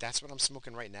think that's what I'm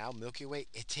smoking right now. Milky Way.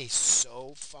 It tastes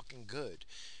so fucking good.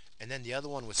 And then the other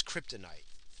one was Kryptonite.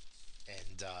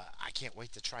 And I can't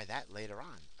wait to try that later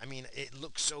on. I mean, it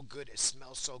looks so good. It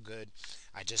smells so good.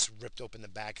 I just ripped open the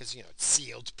bag because, it's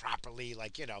sealed properly,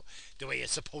 like, the way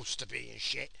it's supposed to be and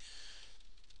shit.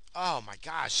 Oh my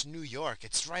gosh, New York.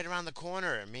 It's right around the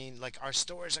corner. I mean, like, our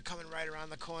stores are coming right around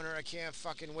the corner. I can't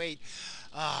fucking wait.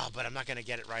 But I'm not going to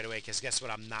get it right away because guess what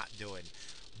I'm not doing?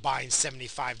 Buying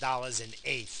 $75 an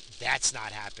eighth. That's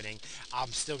not happening.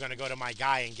 I'm still going to go to my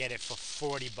guy and get it for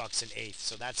 $40 an eighth,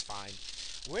 so that's fine.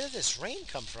 Where did this rain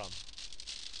come from?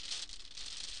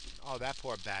 Oh, that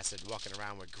poor bastard walking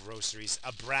around with groceries.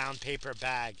 A brown paper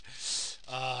bag.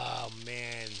 Oh,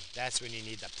 man. That's when you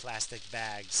need the plastic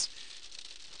bags.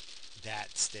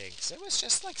 That stinks. It was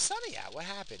just like sunny out. What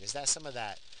happened? Is that some of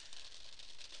that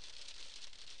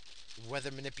weather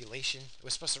manipulation? It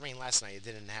was supposed to rain last night. It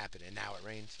didn't happen, and now it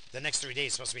rained. The next 3 days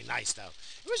is supposed to be nice, though.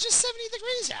 It was just 70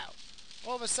 degrees out.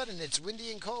 All of a sudden, it's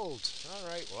windy and cold. All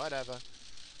right, whatever.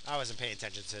 I wasn't paying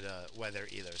attention to the weather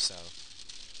either, so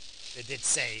it did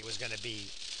say it was going to be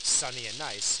sunny and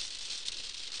nice.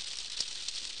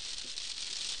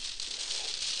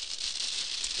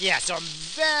 Yeah, so I'm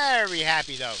very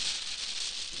happy though.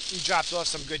 He dropped off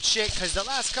some good shit because the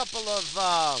last couple of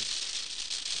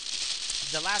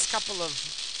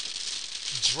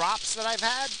drops that I've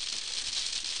had,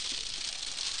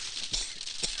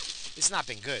 it's not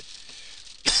been good.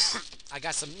 I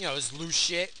got some, it's loose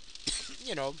shit,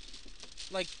 you know,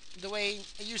 like the way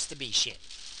it used to be shit.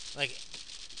 Like,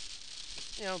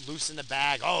 loose in the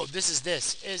bag. Oh, this is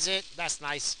this. Is it? That's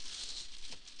nice.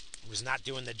 It was not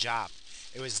doing the job.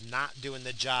 It was not doing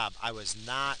the job. It was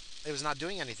not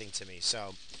doing anything to me.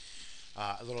 So,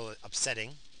 a little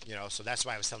upsetting, So that's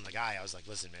why I was telling the guy, I was like,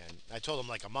 listen, man. I told him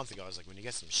like a month ago, I was like, when you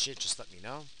get some shit, just let me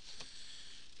know.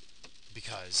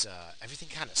 Because everything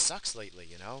kind of sucks lately.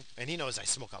 And he knows I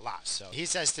smoke a lot. So he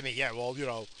says to me, yeah, well,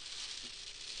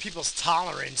 people's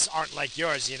tolerance aren't like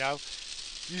yours.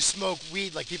 You smoke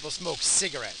weed like people smoke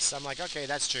cigarettes. I'm like, okay,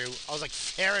 that's true. I was like,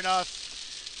 fair enough.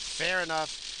 Fair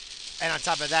enough. And on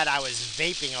top of that, I was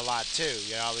vaping a lot too.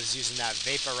 I was using that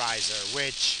vaporizer,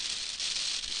 which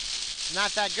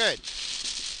not that good.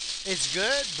 It's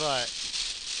good, but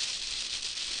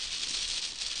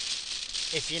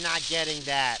if you're not getting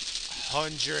that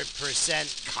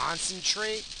 100%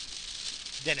 concentrate,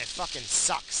 then it fucking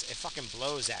sucks. It fucking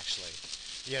blows actually.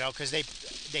 Because they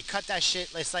cut that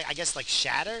shit. It's like I guess like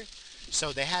shatter.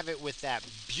 So they have it with that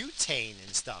butane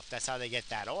and stuff. That's how they get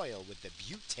that oil with the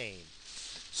butane.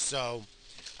 So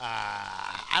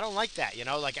I don't like that.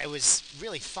 Like it was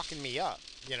really fucking me up.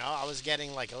 I was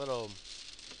getting like a little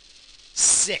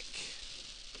sick.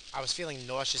 I was feeling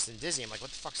nauseous and dizzy. I'm like,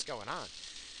 what the fuck's going on?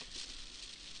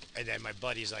 And then my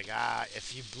buddy's like,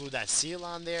 if you blew that seal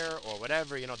on there or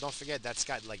whatever, don't forget that's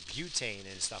got like butane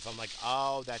and stuff. I'm like,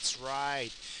 oh, that's right.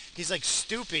 He's like,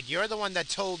 stupid. You're the one that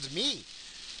told me.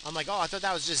 I'm like, oh, I thought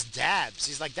that was just dabs.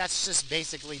 He's like, that's just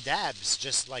basically dabs,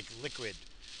 just like liquid.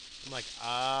 I'm like,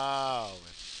 oh.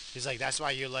 He's like, that's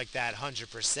why you like that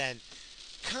 100%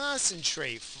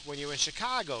 concentrate when you were in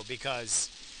Chicago because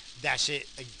that shit,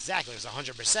 exactly, it was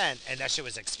 100% and that shit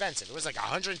was expensive. It was like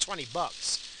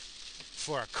 $120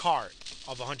 for a cart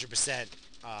of 100%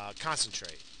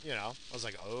 concentrate. I was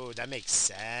like, oh, that makes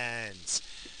sense.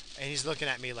 And he's looking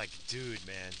at me like, dude,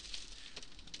 man.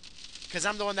 Because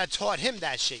I'm the one that taught him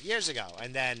that shit years ago.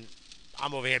 And then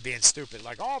I'm over here being stupid.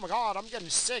 Like, oh my God, I'm getting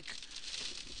sick.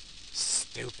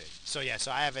 Stupid. So yeah,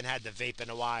 so I haven't had the vape in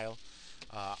a while.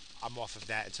 I'm off of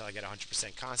that until I get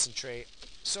 100% concentrate.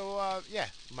 So yeah,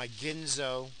 my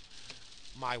Ginzo,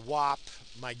 my WAP,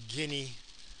 my Guinea,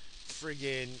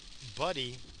 friggin'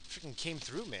 buddy, freaking came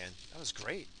through, man. That was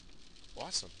great.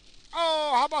 Awesome.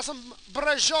 Oh, how about some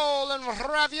brajol and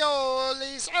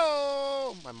raviolis?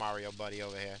 Oh, my Mario buddy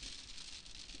over here.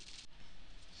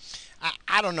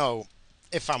 I don't know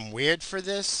if I'm weird for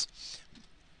this,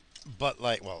 but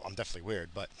like, well, I'm definitely weird,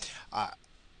 but uh,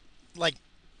 like,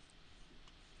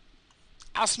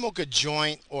 I'll smoke a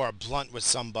joint or a blunt with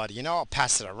somebody, I'll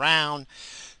pass it around,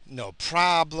 no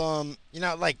problem.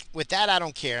 Like with that, I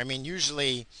don't care. I mean,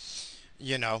 usually,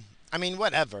 you know, I mean,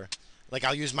 whatever. Like,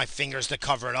 I'll use my fingers to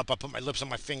cover it up. I put my lips on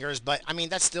my fingers, but I mean,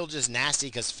 that's still just nasty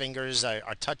because fingers are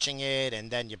touching it and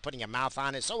then you're putting your mouth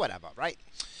on it, so whatever, right?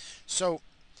 So,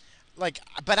 like,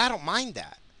 but I don't mind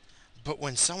that. But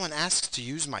when someone asks to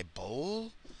use my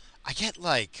bowl, I get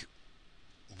like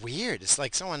weird. It's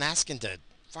like someone asking to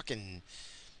fucking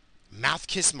mouth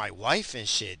kiss my wife and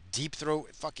shit, deep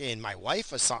throat fucking my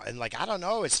wife or something. Like, I don't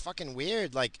know. It's fucking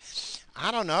weird. Like,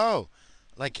 I don't know.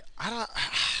 Like, I don't.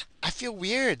 I feel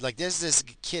weird. Like, there's this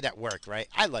kid at work, right?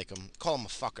 I like him. Call him a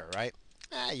fucker, right?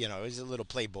 He's a little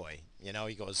playboy.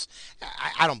 He goes.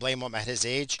 I don't blame him at his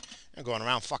age. I'm going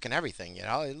around fucking everything.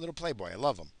 A little playboy. I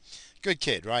love him. Good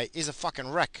kid, right? He's a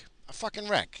fucking wreck. A fucking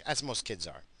wreck, as most kids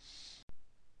are.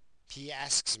 He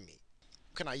asks me,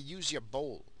 "Can I use your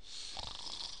bowl?"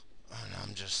 And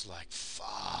I'm just like,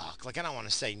 fuck. Like, I don't want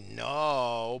to say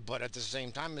no, but at the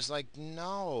same time, it's like,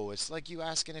 no. It's like you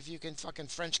asking if you can fucking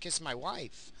French kiss my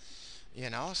wife.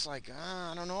 It's like,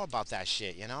 I don't know about that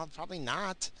shit, Probably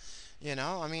not.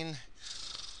 I mean,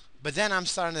 but then I'm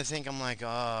starting to think, I'm like,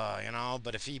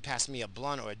 but if he passed me a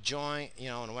blunt or a joint,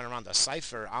 and went around the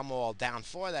cipher, I'm all down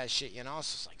for that shit, So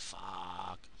it's like,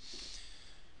 fuck.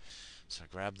 So I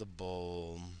grabbed the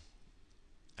bowl.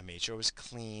 I made sure it was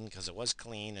clean because it was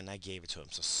clean and I gave it to him.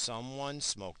 So someone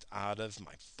smoked out of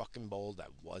my fucking bowl that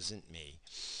wasn't me.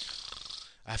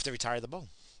 I have to retire the bowl.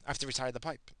 I have to retire the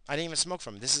pipe. I didn't even smoke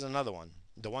from it. This is another one.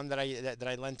 The one that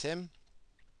I lent him,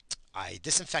 I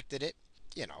disinfected it.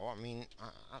 I mean,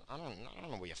 I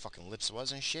don't know where your fucking lips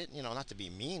was and shit. Not to be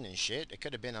mean and shit. It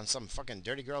could have been on some fucking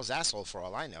dirty girl's asshole for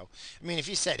all I know. I mean, if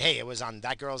he said, "Hey, it was on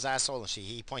that girl's asshole," and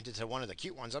he pointed to one of the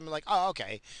cute ones, I'm like, "Oh,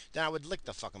 okay." Then I would lick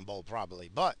the fucking bowl probably.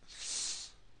 But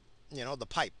the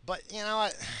pipe. But you know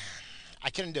what? I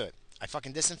couldn't do it. I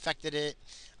fucking disinfected it.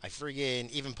 I friggin'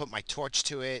 even put my torch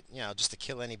to it, just to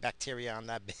kill any bacteria on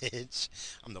that bitch.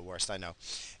 I'm the worst, I know.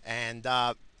 And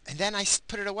then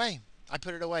put it away. I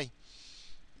put it away.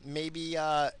 Maybe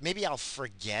I'll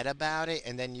forget about it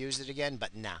and then use it again,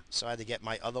 but nah. So I had to get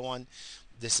my other one.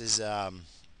 This is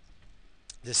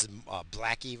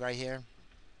Blackie right here.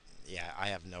 Yeah, I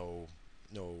have no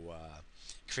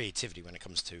creativity when it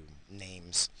comes to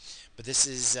names, but this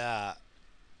is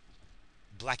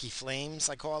Blackie Flames,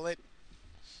 I call it.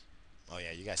 Oh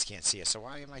yeah, you guys can't see it, so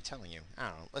why am I telling you? I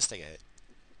don't know. Let's take a hit.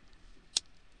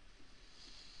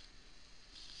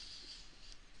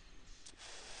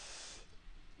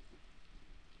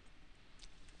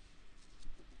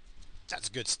 That's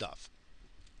good stuff.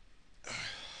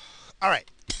 All right,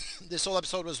 this whole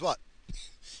episode was what?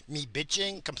 Me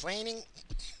bitching, complaining,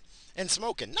 and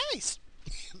smoking. Nice.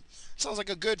 Sounds like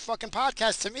a good fucking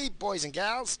podcast to me, boys and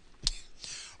gals.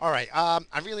 All right,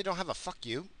 I really don't have a fuck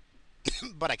you,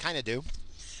 but I kind of do.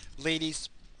 Ladies,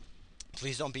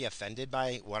 please don't be offended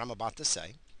by what I'm about to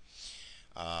say.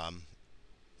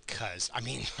 Because, I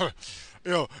mean,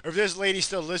 if there's ladies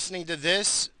still listening to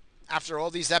this after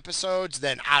all these episodes,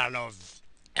 then I don't know if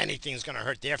anything's going to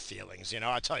hurt their feelings.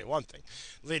 I'll tell you one thing.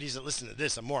 Ladies that listen to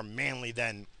this are more manly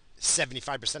than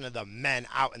 75% of the men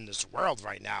out in this world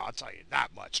right now. I'll tell you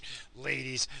that much.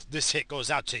 Ladies, this hit goes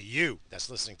out to you that's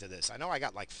listening to this. I know I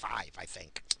got like 5, I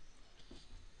think.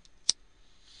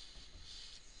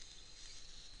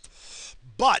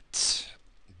 But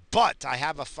I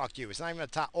have a fuck you. It's not even a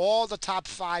top. All the top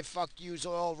 5 fuck yous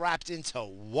all wrapped into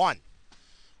one.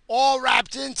 All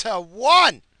wrapped into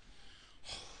one.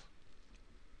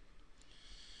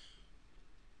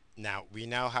 Now, we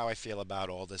know how I feel about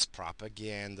all this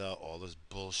propaganda, all this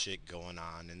bullshit going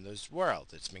on in this world.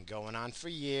 It's been going on for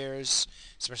years,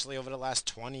 especially over the last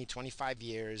 20, 25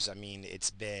 years. I mean, it's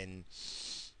been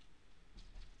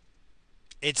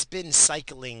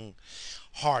cycling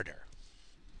harder.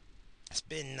 It's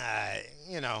been,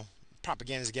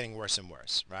 propaganda is getting worse and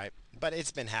worse, right? But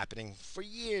it's been happening for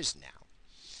years now.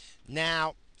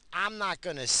 Now, I'm not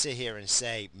going to sit here and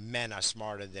say men are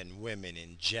smarter than women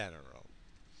in general.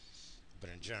 But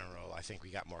in general, I think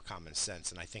we got more common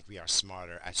sense and I think we are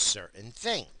smarter at certain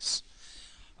things.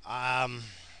 Um,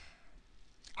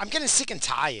 I'm getting sick and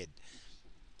tired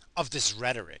of this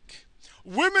rhetoric.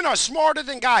 Women are smarter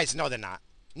than guys. No, they're not.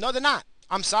 No, they're not.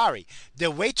 I'm sorry. They're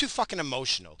way too fucking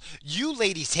emotional. You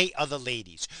ladies hate other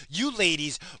ladies. You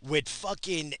ladies would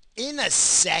fucking, in a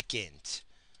second,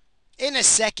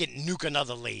 nuke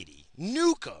another lady.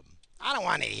 Nuke them. I don't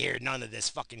want to hear none of this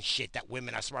fucking shit that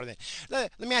women are smarter than.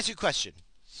 Let me ask you a question.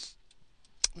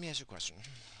 Let me ask you a question.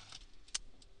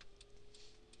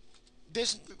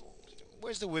 There's,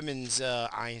 where's the women's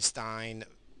Einstein,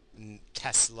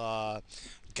 Tesla,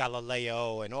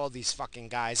 Galileo, and all these fucking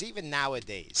guys? Even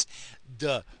nowadays,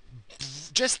 the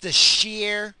just the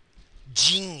sheer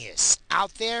genius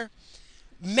out there.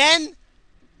 Men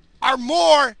are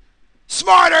more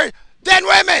smarter than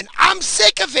women. I'm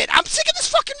sick of it. I'm sick of this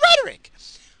fucking rhetoric.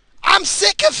 I'm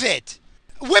sick of it.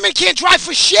 Women can't drive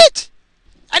for shit.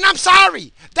 And I'm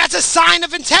sorry. That's a sign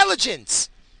of intelligence.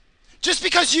 Just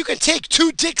because you can take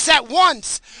two dicks at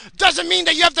once doesn't mean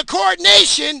that you have the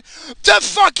coordination to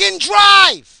fucking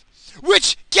drive.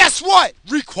 Which, guess what?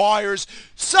 Requires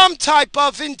some type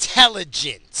of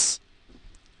intelligence.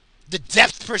 The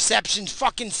depth perception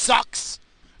fucking sucks.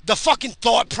 The fucking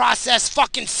thought process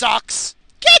fucking sucks.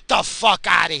 Get the fuck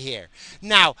out of here.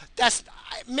 Now,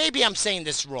 maybe I'm saying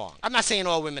this wrong. I'm not saying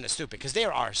all women are stupid, because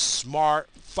there are smart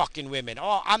fucking women.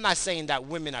 Oh, I'm not saying that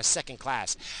women are second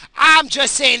class. I'm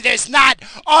just saying there's not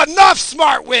enough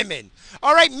smart women.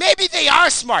 All right, maybe they are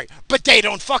smart, but they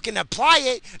don't fucking apply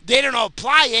it. They don't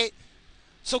apply it.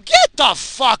 So get the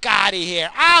fuck out of here.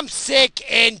 I'm sick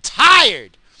and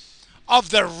tired of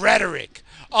the rhetoric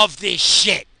of this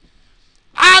shit.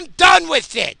 I'm done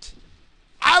with it.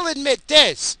 I'll admit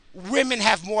this. Women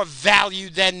have more value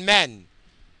than men.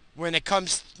 When it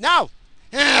comes... No.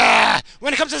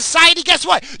 When it comes to society, guess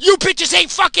what? You bitches ain't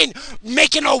fucking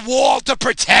making a wall to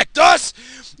protect us.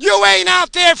 You ain't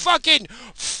out there fucking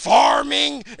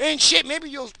farming and shit. Maybe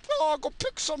you'll go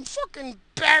pick some fucking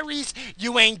berries.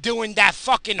 You ain't doing that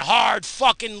fucking hard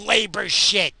fucking labor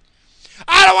shit.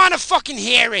 I don't want to fucking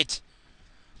hear it.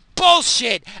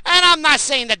 Bullshit. And I'm not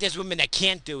saying that there's women that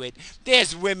can't do it.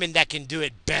 There's women that can do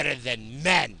it better than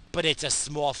men. But it's a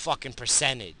small fucking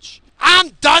percentage. I'm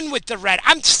done with the red.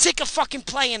 I'm sick of fucking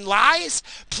playing lies,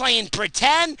 playing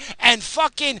pretend, and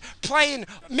fucking playing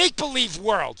make-believe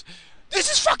world.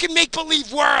 This is fucking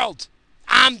make-believe world.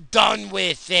 I'm done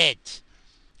with it.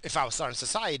 If I was starting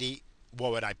society,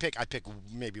 what would I pick? I'd pick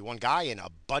maybe one guy and a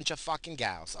bunch of fucking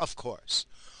gals. Of course.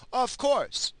 Of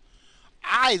course.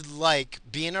 I like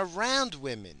being around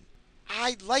women.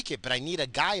 I like it, but I need a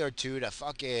guy or two to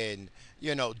fucking,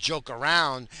 joke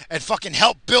around and fucking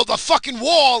help build a fucking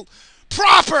wall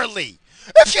properly.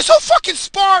 If you're so fucking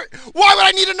smart, why would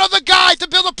I need another guy to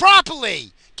build it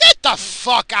properly? Get the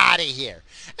fuck out of here.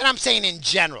 And I'm saying in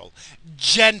general,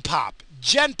 Gen Pop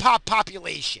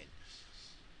population,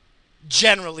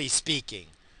 generally speaking,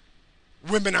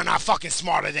 women are not fucking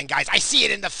smarter than guys. I see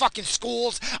it in the fucking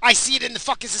schools. I see it in the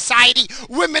fucking society.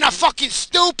 Women are fucking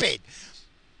stupid.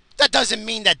 That doesn't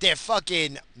mean that they're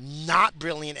fucking not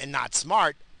brilliant and not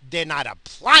smart. They're not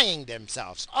applying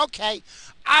themselves. Okay,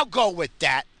 I'll go with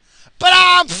that. But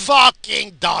I'm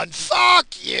fucking done.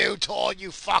 Fuck you to all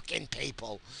you fucking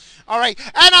people. Alright?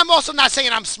 And I'm also not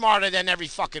saying I'm smarter than every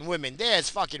fucking woman. There's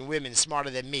fucking women smarter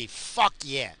than me. Fuck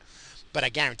yeah. But I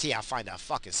guarantee I'll find a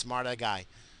fucking smarter guy.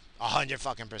 100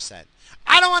 fucking %.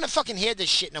 I don't want to fucking hear this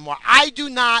shit no more. I do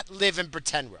not live in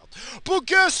pretend world. But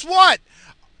guess what?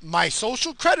 My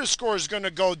social credit score is going to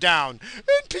go down.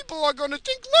 And people are going to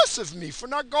think less of me for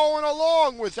not going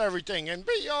along with everything. And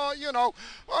be,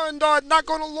 not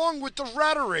going along with the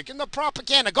rhetoric and the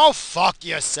propaganda. Go fuck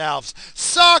yourselves.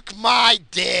 Suck my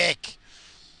dick.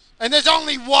 And there's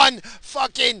only one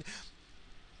fucking...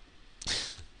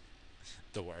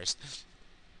 The worst.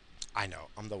 I know,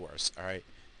 I'm the worst, alright?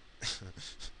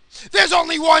 There's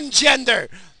only one gender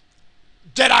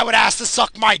that I would ask to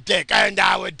suck my dick, and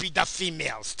that would be the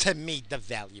females. To me, the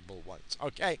valuable ones,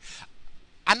 okay?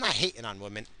 I'm not hating on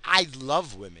women. I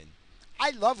love women.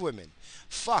 I love women.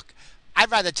 Fuck.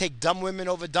 I'd rather take dumb women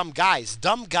over dumb guys.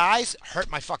 Dumb guys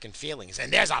hurt my fucking feelings,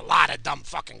 and there's a lot of dumb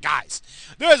fucking guys.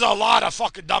 There's a lot of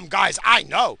fucking dumb guys. I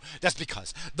know. That's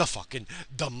because the fucking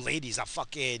dumb ladies are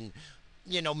fucking...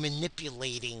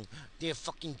 manipulating their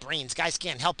fucking brains. Guys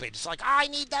can't help it. It's like, I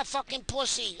need that fucking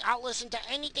pussy. I'll listen to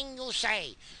anything you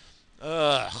say.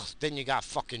 Ugh. Then you got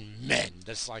fucking men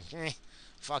that's like,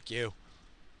 fuck you.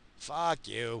 Fuck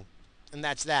you. And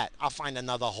that's that. I'll find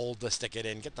another hole to stick it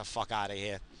in. Get the fuck out of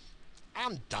here.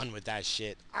 I'm done with that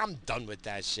shit. I'm done with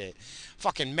that shit.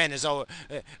 Fucking men is over.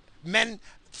 Men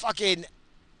fucking...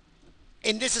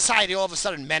 in this society, all of a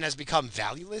sudden, men has become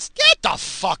valueless. Get the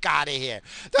fuck out of here.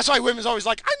 That's why women's always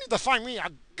like, I need to find me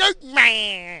a good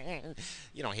man.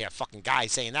 You don't hear fucking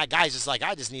guys saying that. Guys just like,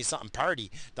 I just need something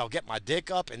party that'll get my dick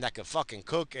up and that could fucking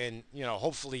cook and,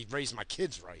 hopefully raise my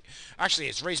kids right. Actually,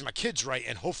 it's raise my kids right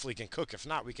and hopefully can cook. If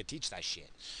not, we could teach that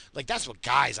shit. Like, that's what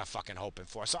guys are fucking hoping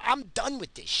for. So I'm done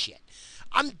with this shit.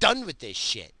 I'm done with this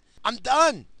shit. I'm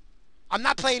done. I'm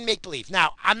not playing make believe.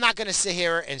 Now, I'm not gonna sit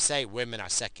here and say women are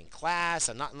second class.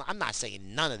 I'm not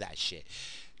saying none of that shit.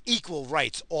 Equal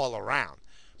rights all around.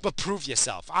 But prove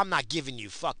yourself. I'm not giving you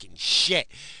fucking shit.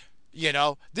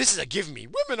 This is a give me.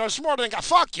 Women are smarter than God.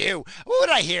 Fuck you. What would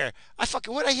I hear? What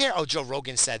did I hear? Oh, Joe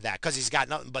Rogan said that because he's got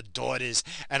nothing but daughters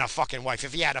and a fucking wife.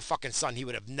 If he had a fucking son, he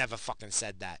would have never fucking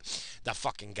said that. The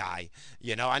fucking guy.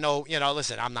 I know,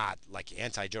 listen, I'm not like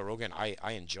anti Joe Rogan. I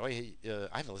enjoy,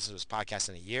 I haven't listened to his podcast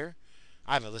in a year.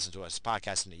 I haven't listened to his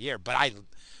podcast in a year, but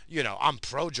I'm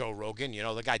pro Joe Rogan.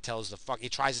 The guy he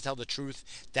tries to tell the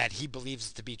truth that he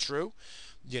believes to be true.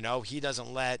 He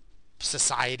doesn't let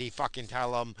society fucking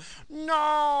tell him,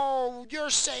 no, you're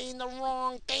saying the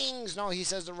wrong things. No, he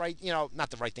says the right, not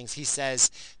the right things. He says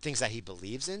things that he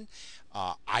believes in.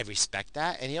 I respect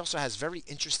that. And he also has very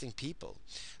interesting people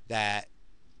that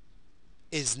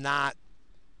is not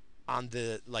on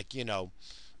the, like,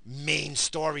 main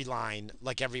storyline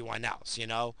like everyone else,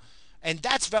 and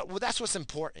that's what's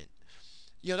important.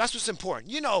 That's what's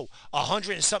important.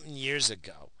 100 and something years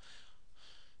ago,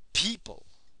 people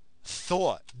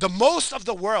thought the most of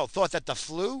the world thought that the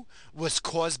flu was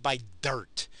caused by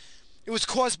dirt. It was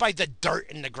caused by the dirt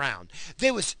in the ground.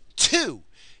 There was two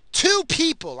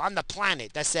people on the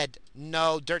planet that said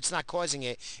no, dirt's not causing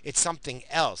it. It's something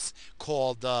else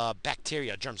called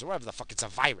bacteria, germs, or whatever the fuck. It's a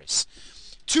virus.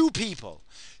 Two people.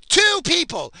 Two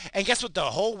people. And guess what the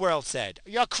whole world said?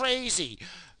 You're crazy.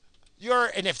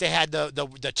 And if they had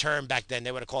the term back then,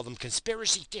 they would have called them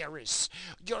conspiracy theorists.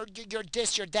 You're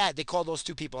this, you're that. They called those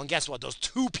two people. And guess what? Those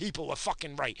two people were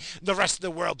fucking right. The rest of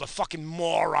the world were fucking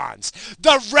morons.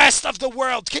 The rest of the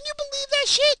world. Can you believe that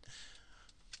shit?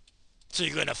 So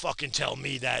you're going to fucking tell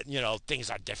me that, things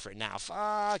are different now.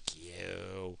 Fuck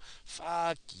you.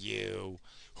 Fuck you.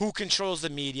 Who controls the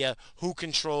media? Who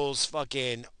controls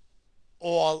fucking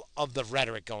all of the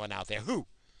rhetoric going out there? Who?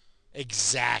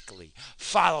 Exactly.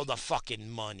 Follow the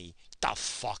fucking money. Get the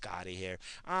fuck out of here.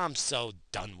 I'm so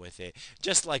done with it.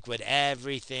 Just like with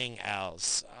everything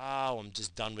else. Oh, I'm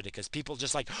just done with it because people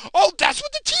just like, oh, that's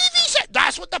what the TV said.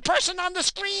 That's what the person on the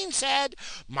screen said.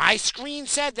 My screen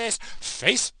said this.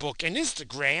 Facebook and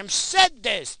Instagram said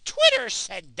this. Twitter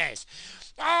said this.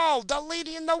 Oh, the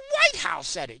lady in the White House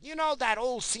said it. That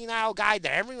old senile guy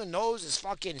that everyone knows is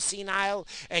fucking senile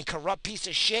and corrupt piece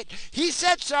of shit. He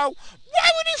said so. Why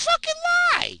would he fucking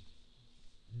lie?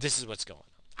 This is what's going on.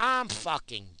 I'm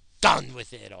fucking done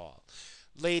with it all.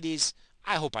 Ladies,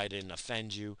 I hope I didn't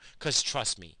offend you, because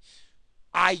trust me,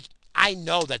 I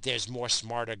know that there's more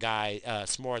smarter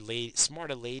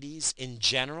ladies in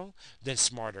general than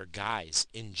smarter guys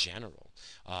in general.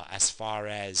 As far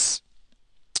as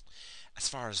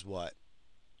what?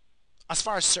 As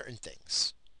far as certain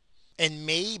things. And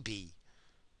maybe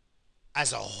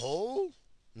as a whole,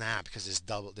 nah, because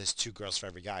there's two girls for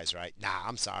every guys, right? Nah,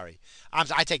 I'm sorry.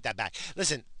 I take that back.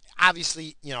 Listen,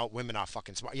 obviously, women are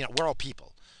fucking smart. We're all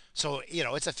people. So,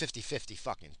 it's a 50-50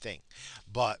 fucking thing.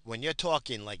 But when you're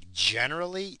talking like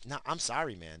generally, no, I'm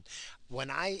sorry, man. When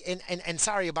and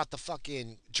sorry about the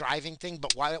fucking driving thing,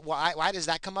 but why does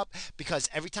that come up? Because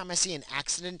every time I see an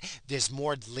accident, there's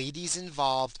more ladies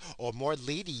involved or more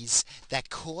ladies that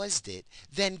caused it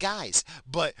than guys.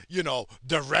 But,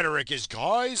 the rhetoric is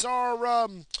guys are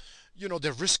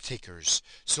they're risk takers,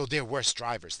 so they're worse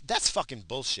drivers. That's fucking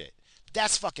bullshit.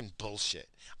 That's fucking bullshit.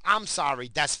 I'm sorry,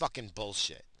 that's fucking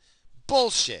bullshit.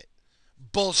 Bullshit.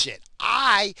 Bullshit.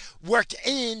 I worked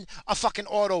in a fucking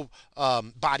auto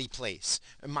body place,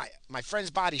 my friend's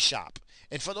body shop,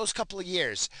 and for those couple of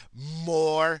years,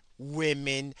 more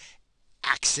women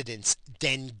accidents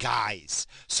than guys.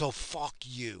 So fuck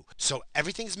you. So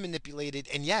everything's manipulated,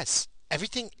 and yes,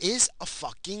 everything is a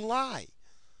fucking lie.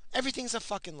 Everything's a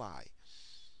fucking lie.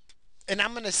 And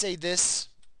I'm gonna say this: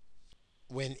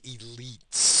 when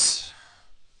elites,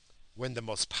 when the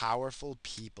most powerful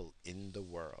people in the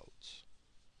world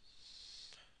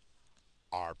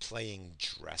are playing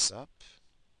dress up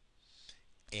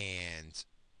and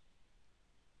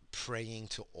praying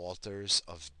to altars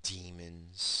of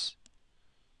demons,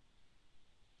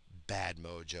 bad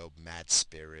mojo, mad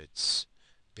spirits,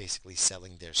 basically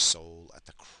selling their soul at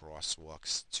the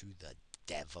crosswalks to the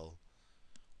devil.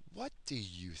 What do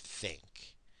you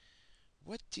think?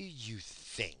 What do you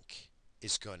think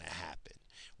is going to happen?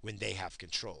 when they have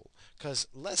control. Because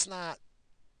let's not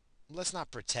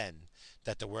pretend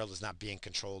that the world is not being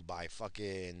controlled by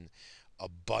fucking a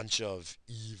bunch of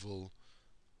evil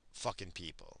fucking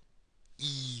people.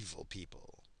 Evil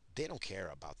people. They don't care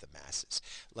about the masses.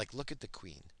 Like, look at the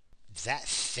Queen. That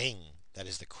thing that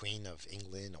is the Queen of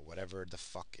England or whatever the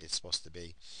fuck it's supposed to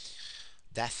be,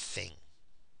 that thing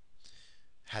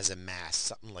has amassed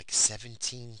something like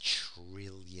 $17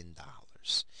 trillion.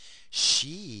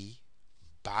 She,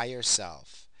 by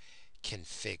herself, can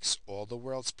fix all the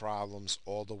world's problems,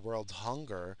 all the world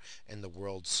hunger, and the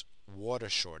world's water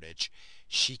shortage.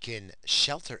 She can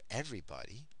shelter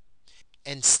everybody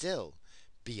and still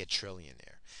be a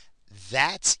trillionaire.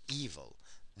 That's evil.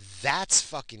 That's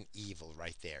fucking evil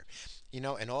right there.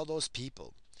 And all those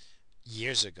people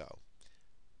years ago,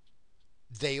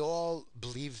 they all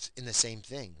believed in the same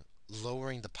thing,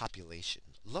 lowering the population.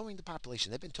 Lowering the population.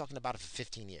 They've been talking about it for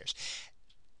 15 years.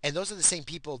 And those are the same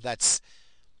people that's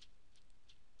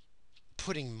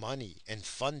putting money and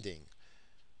funding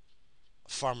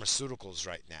pharmaceuticals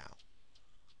right now.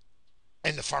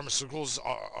 And the pharmaceuticals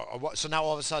are what? So now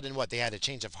all of a sudden, what? They had a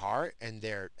change of heart and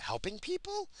they're helping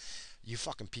people? You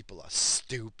fucking people are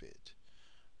stupid.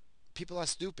 People are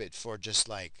stupid for just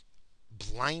like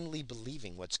blindly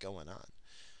believing what's going on.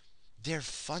 They're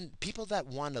fun. People that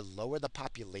want to lower the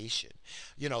population.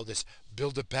 This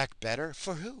build it back better.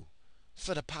 For who?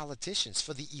 For the politicians,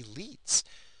 for the elites.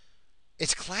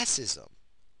 It's classism.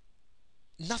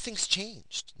 Nothing's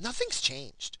changed. Nothing's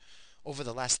changed over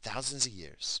the last thousands of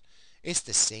years. It's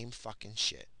the same fucking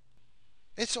shit.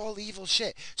 It's all evil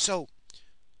shit. So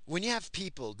when you have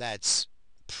people that's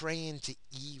praying to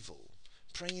evil,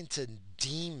 praying to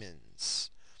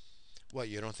demons, what,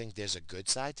 you don't think there's a good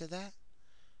side to that?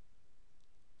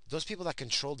 Those people that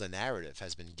control the narrative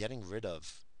has been getting rid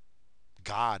of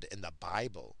God and the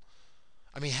Bible.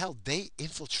 I mean, hell, they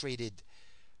infiltrated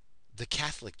the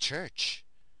Catholic Church.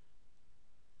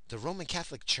 The Roman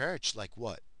Catholic Church, like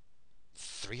what,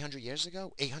 300 years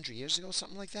ago? 800 years ago?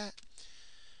 Something like that?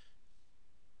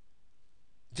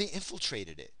 They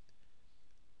infiltrated it.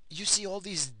 You see all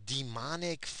these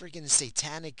demonic, friggin'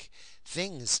 satanic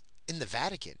things in the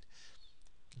Vatican.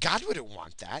 God wouldn't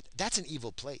want that. That's an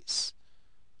evil place.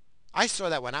 I saw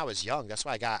that when I was young. That's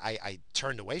why I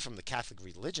turned away from the Catholic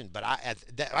religion. But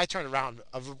I turned around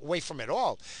away from it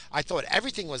all. I thought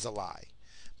everything was a lie.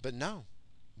 But no.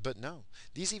 But no.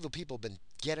 These evil people have been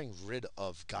getting rid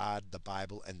of God, the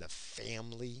Bible, and the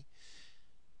family.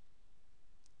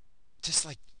 Just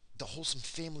like the wholesome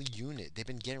family unit. They've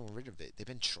been getting rid of it. They've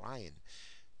been trying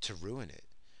to ruin it.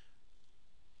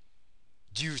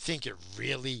 Do you think it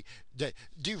really do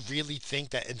you really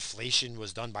think that inflation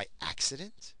was done by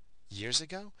accident years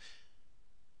ago?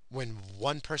 When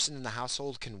one person in the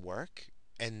household can work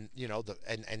and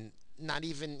and not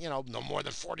even no more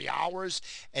than 40 hours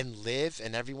and live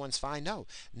and everyone's fine. No,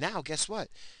 now guess what?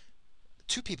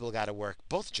 Two people got to work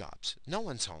both jobs. No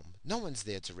one's home. No one's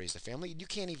there to raise a family. You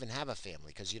can't even have a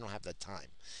family because you don't have the time.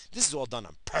 This is all done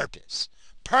on purpose,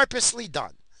 purposely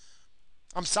done.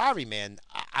 I'm sorry, man.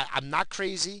 I'm not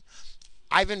crazy.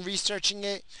 I've been researching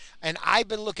it and I've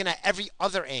been looking at every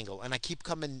other angle and I keep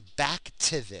coming back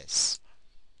to this.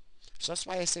 So that's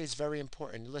why I say it's very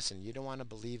important. Listen, you don't want to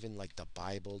believe in like the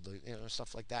Bible,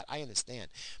 stuff like that. I understand,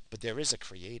 but there is a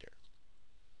creator.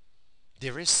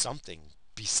 There is something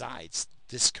besides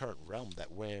this current realm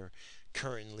that we're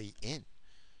currently in.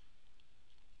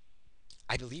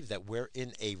 I believe that we're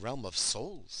in a realm of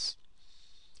souls.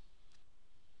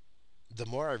 The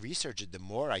more I research it, the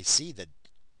more I see that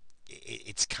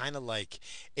it's kind of like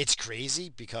it's crazy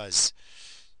because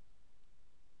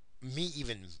me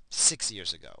even 6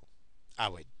 years ago, I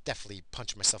would definitely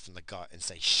punch myself in the gut and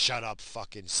say, "Shut up,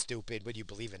 fucking stupid! Would you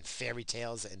believe in fairy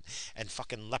tales and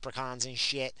fucking leprechauns and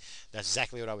shit?" That's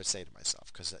exactly what I would say to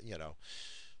myself because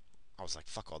I was like,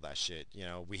 "Fuck all that shit."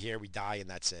 We here, we die, and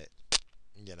that's it.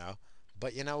 You know.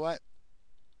 But you know what?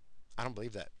 I don't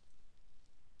believe that.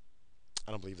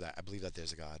 I don't believe that. I believe that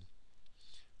there's a God.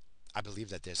 I believe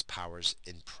that there's powers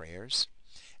in prayers,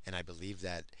 and I believe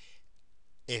that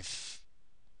if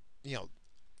you know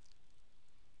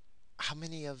how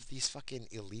many of these fucking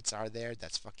elites are there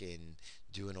that's fucking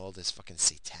doing all this fucking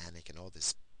satanic and all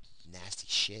this nasty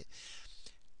shit?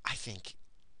 I think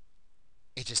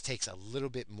it just takes a little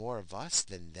bit more of us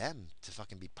than them to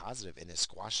fucking be positive, and it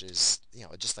squashes,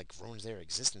 it just like ruins their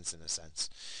existence in a sense.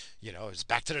 It's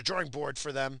back to the drawing board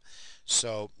for them.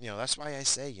 So, that's why I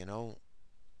say,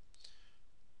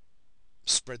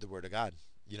 spread the word of God.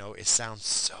 It sounds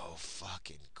so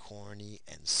fucking corny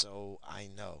and so I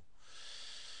know.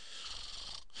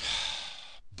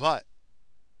 But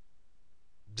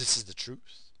This is the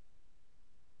truth.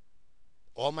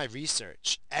 All my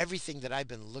research, everything that I've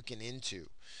been looking into,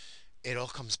 it all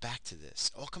comes back to this.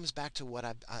 All comes back to what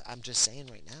I'm just saying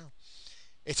right now.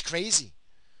 It's crazy.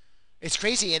 It's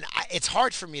crazy, and it's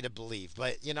hard for me to believe.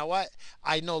 But you know what?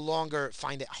 I no longer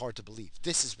find it hard to believe.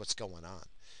 This is what's going on.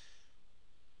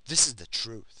 This is the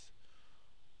truth.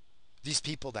 These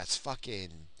people that's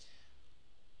fucking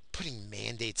putting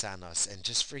mandates on us and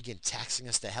just friggin' taxing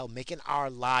us to hell, making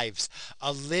our lives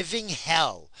a living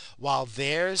hell while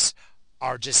theirs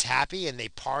are just happy and they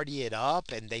party it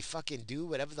up and they fucking do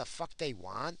whatever the fuck they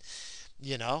want.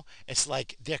 You know, it's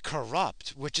like they're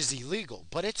corrupt, which is illegal,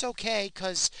 but it's okay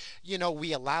because,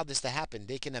 we allow this to happen.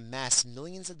 They can amass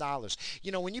millions of dollars.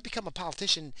 When you become a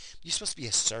politician, you're supposed to be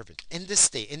a servant in this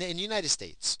state, in the United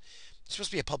States. You're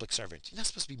supposed to be a public servant. You're not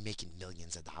supposed to be making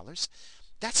millions of dollars.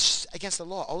 That's against the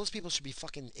law. All those people should be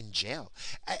fucking in jail.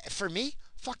 For me,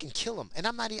 fucking kill them. And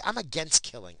I'm against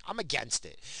killing. I'm against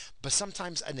it. But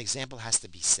sometimes an example has to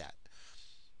be set.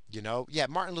 Yeah,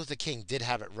 Martin Luther King did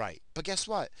have it right. But guess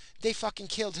what? They fucking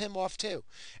killed him off too.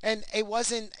 And it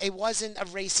wasn't a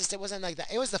racist. It wasn't like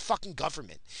that. It was the fucking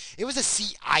government. It was the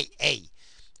CIA.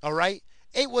 All right?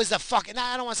 It was the fucking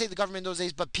I don't want to say the government those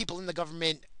days, but people in the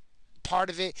government part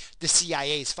of it, the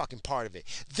CIA is fucking part of it.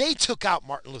 They took out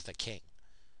Martin Luther King.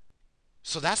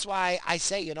 So that's why I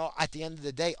say, at the end of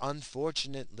the day,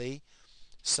 unfortunately,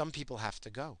 some people have to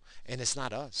go. And it's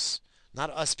not us.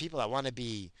 Not us people that want to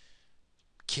be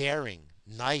caring,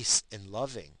 nice, and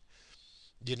loving.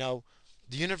 You know,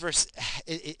 the universe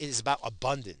is about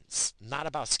abundance, not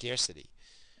about scarcity.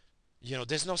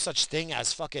 There's no such thing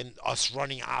as fucking us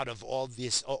running out of all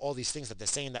these things that they're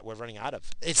saying that we're running out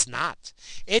of. It's not.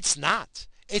 It's not.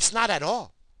 It's not at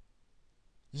all.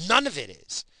 None of it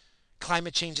is.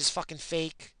 Climate change is fucking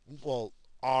fake. Well,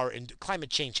 climate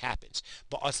change happens,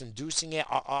 but us inducing it,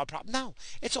 our problem. No,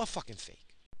 it's all fucking fake.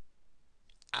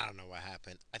 I don't know what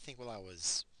happened. I think while I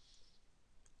was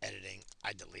editing,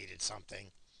 I deleted something.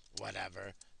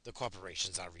 Whatever. The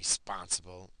corporations are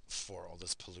responsible for all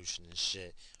this pollution and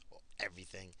shit.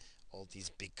 Everything. All these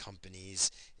big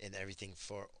companies and everything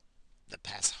for the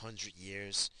past 100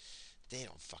 years. They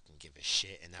don't fucking give a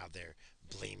shit, and now they're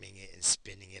blaming it and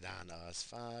spinning it on us.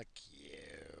 Fuck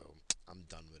you. I'm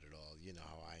done with it all. You know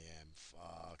how I am.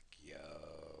 Fuck you.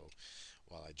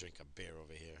 While I drink a beer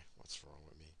over here. What's wrong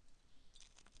with me?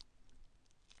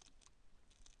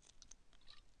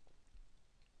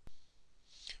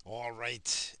 All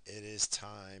right, it is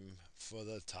time for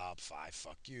the top five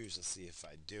fuck yous. Let's see if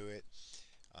I do it.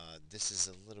 This is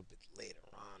a little bit later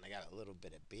on. I got a little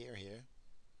bit of beer here.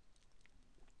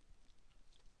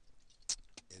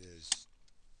 It is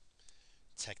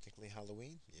technically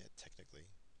Halloween. Yeah, technically.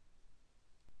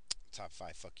 Top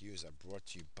five fuck yous are brought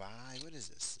to you by, what is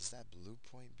this? Is that Blue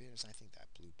Point beers? I think that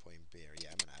Blue Point beer. Yeah,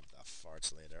 I'm gonna have the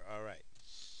farts later. All right.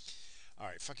 All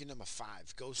right, fucking number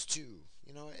five goes to,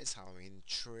 it's Halloween,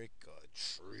 trick or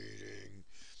treating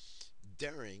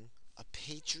during a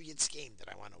Patriots game that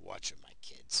I want to watch with my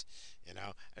kids.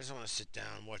 I just want to sit down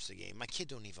and watch the game. My kid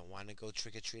don't even want to go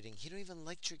trick or treating. He don't even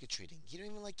like trick or treating. He don't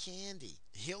even like candy.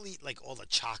 He'll eat like all the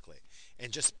chocolate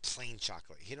and just plain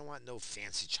chocolate. He don't want no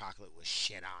fancy chocolate with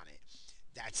shit on it.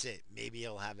 That's it. Maybe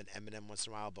he'll have an M&M once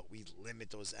in a while, but we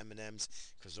limit those M&Ms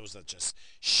because those are just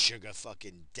sugar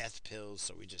fucking death pills.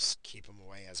 So we just keep them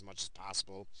away as much as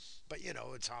possible. But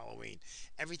it's Halloween.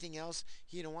 Everything else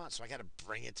he don't want, so I gotta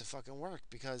bring it to fucking work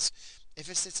because if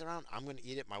it sits around, I'm gonna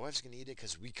eat it. My wife's gonna eat it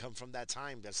because we come from that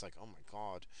time. That's like, oh my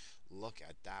god, look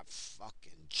at that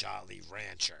fucking Jolly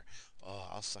Rancher. Oh,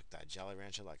 I'll suck that Jolly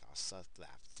Rancher like I'll suck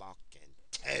that fucking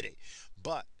teddy.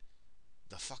 But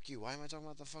the fuck you. Why am I talking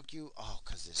about the fuck you? Oh,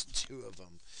 because there's two of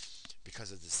them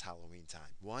because of this Halloween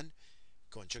time. One,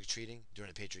 going trick or treating during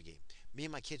a Patriot game. Me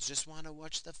and my kids just want to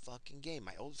watch the fucking game.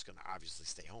 My oldest gonna obviously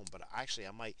stay home, but actually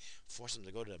I might force him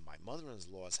to go to my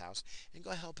mother-in-law's house and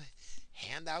go help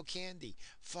hand out candy.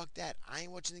 Fuck that. I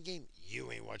ain't watching the game.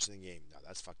 You ain't watching the game. No,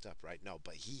 that's fucked up, right? No,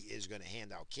 but he is gonna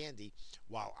hand out candy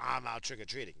while I'm out trick or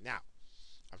treating. Now,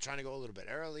 I'm trying to go a little bit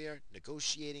earlier,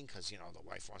 negotiating, because the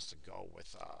wife wants to go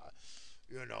with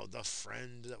the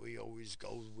friend that we always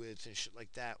go with and shit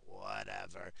like that.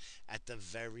 Whatever. At the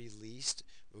very least,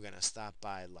 we're gonna stop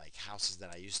by like houses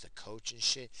that I used to coach and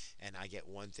shit, and I get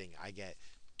one thing. I get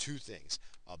two things: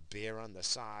 a beer on the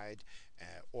side,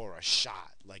 or a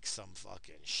shot, like some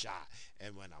fucking shot.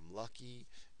 And when I'm lucky,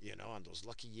 on those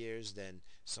lucky years, then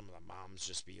some of the moms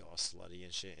just be all slutty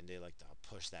and shit, and they like to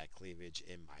push that cleavage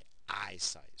in my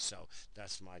eyesight. So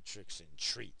that's my tricks and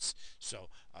treats. So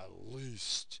at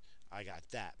least I got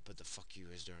that, but the fuck you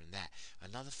is during that.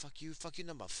 Another fuck you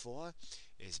number four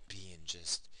is being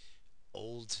just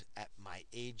old at my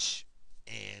age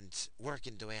and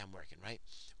working the way I'm working, right?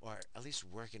 Or at least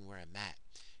working where I'm at.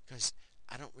 Because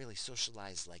I don't really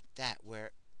socialize like that,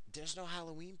 where there's no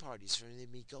Halloween parties for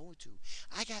me going to.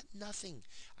 I got nothing.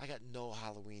 I got no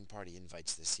Halloween party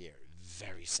invites this year.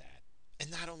 Very sad.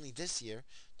 And not only this year,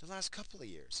 the last couple of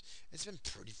years. It's been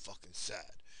pretty fucking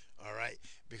sad. All right?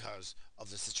 Because of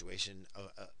the situation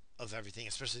of everything,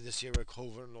 especially this year with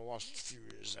COVID in the last few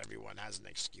years. Everyone has an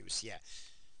excuse. Yeah.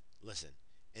 Listen,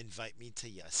 invite me to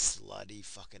your slutty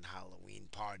fucking Halloween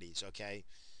parties, okay?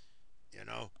 You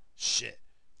know? Shit.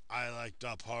 I like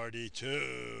the party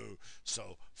too.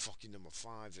 So fucking number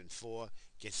 5 and 4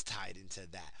 gets tied into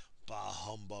that. Bah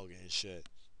humbug and shit.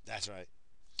 That's right.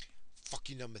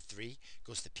 Fucking number 3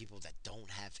 goes to people that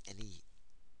don't have any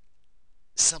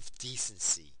self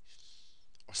decency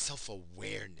or self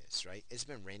awareness, right? It's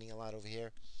been raining a lot over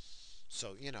here.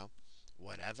 So,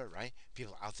 whatever, right?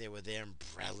 People out there with their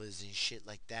umbrellas and shit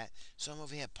like that. So I'm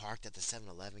over here parked at the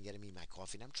 7-Eleven getting me my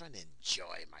coffee, and I'm trying to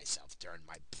enjoy myself during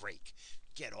my break.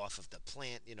 Get off of the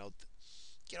plant,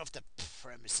 get off the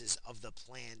premises of the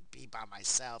plant, be by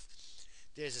myself.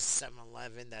 There's a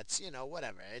 7-Eleven that's,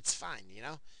 whatever. It's fine.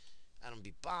 I don't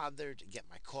be bothered to get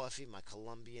my coffee, my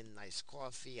Colombian nice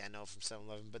coffee. I know from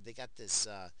 7-Eleven, but they got this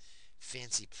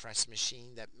fancy press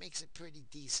machine that makes it pretty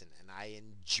decent, and I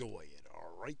enjoy it,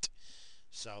 all right?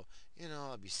 So,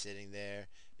 I'll be sitting there,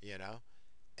 you know,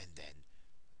 and then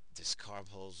this car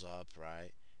pulls up,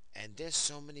 right? And there's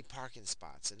so many parking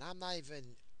spots, and I'm not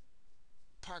even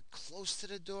parked close to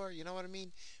the door, you know what I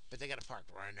mean? But they gotta park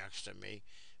right next to me,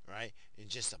 right? And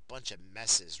just a bunch of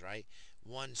messes, right?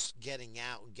 One's getting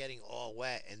out, getting all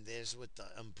wet, and there's with the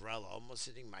umbrella almost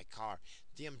hitting my car.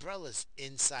 The umbrella's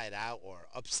inside out or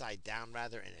upside down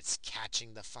rather, and it's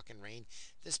catching the fucking rain.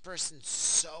 This person's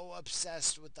so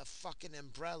obsessed with the fucking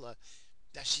umbrella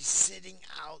that she's sitting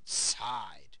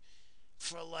outside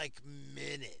for like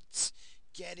minutes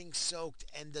getting soaked,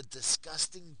 and the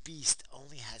disgusting beast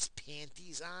only has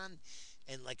panties on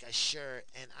and like a shirt,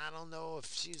 and I don't know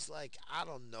if she's like, I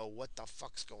don't know what the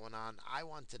fuck's going on. I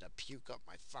wanted to puke up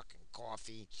my fucking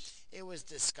coffee. It was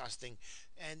disgusting.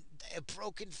 And a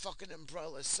broken fucking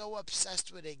umbrella, so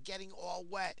obsessed with it getting all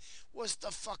wet. What's the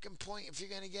fucking point? If you're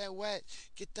gonna get wet,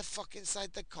 get the fuck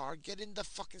inside the car, get in the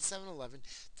fucking 7-Eleven,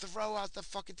 throw out the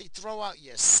fucking thing, throw out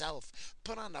yourself,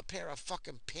 put on a pair of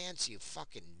fucking pants, you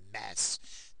fucking mess.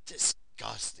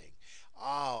 Disgusting.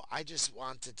 Oh, I just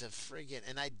wanted to friggin',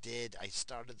 and I did. I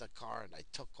started the car and I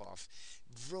took off,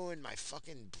 ruined my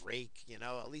fucking brake,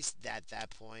 at least at that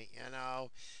point.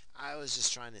 I was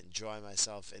just trying to enjoy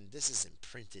myself, and this is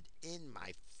imprinted in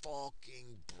my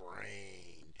fucking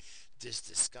brain. This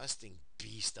disgusting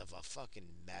beast of a fucking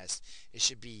mess. It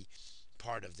should be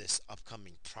part of this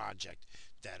upcoming project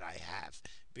that I have.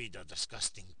 Be the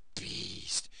disgusting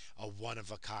beast, a one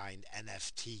of a kind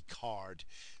NFT card.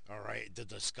 All right, the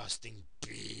disgusting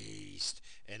beast,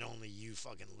 and only you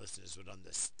fucking listeners would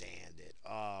understand it.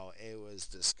 Oh, it was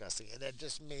disgusting, and it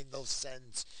just made no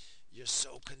sense. You're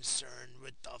so concerned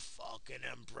with the fucking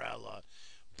umbrella,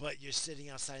 but you're sitting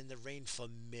outside in the rain for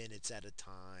minutes at a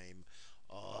time.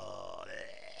 Oh,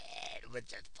 with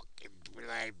the fucking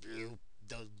light blue,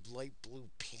 the light blue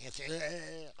pants.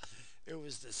 It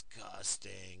was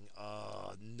disgusting.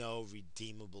 No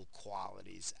redeemable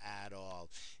qualities at all.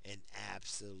 An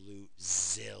absolute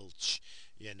zilch.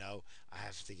 I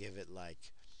have to give it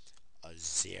like a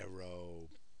 0.1.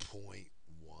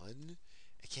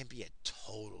 It can't be a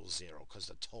total zero because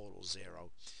the total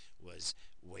zero was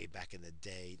way back in the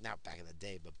day. Not back in the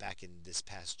day, but back in this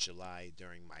past July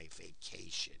during my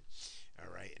vacation.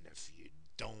 All right, and if you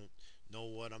don't know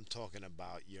what I'm talking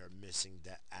about, you're missing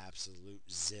the absolute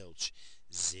zilch.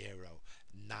 Zero.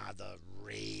 Nada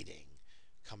rating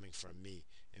coming from me.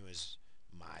 It was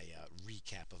my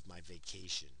recap of my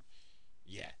vacation.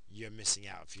 Yeah, you're missing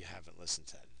out if you haven't listened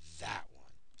to that one.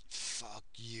 Fuck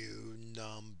you,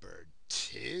 number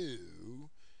 2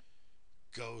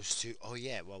 goes to, oh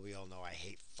yeah, well, we all know I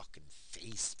hate fucking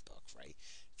Facebook, right?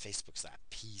 Facebook's that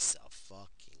piece of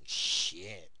fucking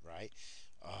shit, right?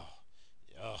 Oh,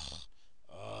 ugh,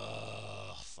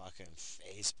 fucking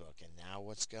Facebook. And now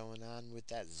what's going on with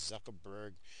that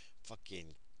Zuckerberg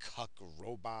fucking cuck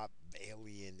robot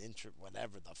alien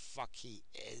whatever the fuck he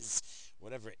is,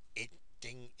 whatever it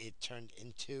thing it turned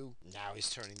into. Now he's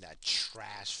turning that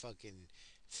trash fucking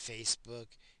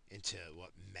Facebook into what,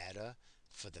 Meta,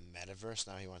 for the metaverse.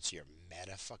 Now he wants your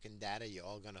meta fucking data. You're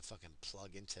all gonna fucking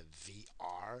plug into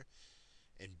VR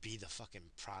and be the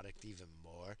fucking product even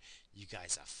more, you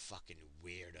guys are fucking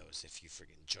weirdos if you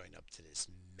freaking join up to this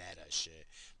meta shit.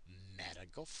 Meta,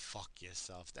 go fuck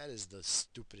yourself. That is the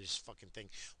stupidest fucking thing.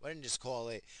 Why didn't you just call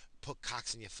it put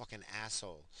cocks in your fucking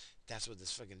asshole? That's what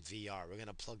this fucking VR. We're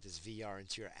gonna plug this VR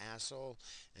into your asshole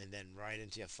and then right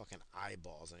into your fucking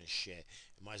eyeballs and shit.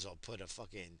 You might as well put a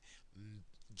fucking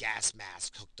gas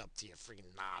mask hooked up to your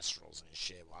freaking nostrils and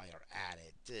shit while you're at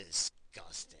it.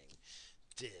 Disgusting.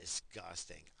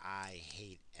 Disgusting. I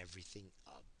hate everything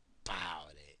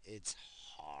about it. It's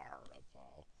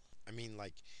horrible. I mean,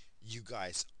 like, you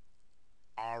guys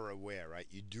are aware, right?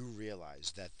 You do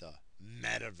realize that the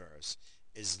metaverse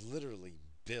is literally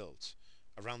built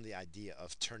around the idea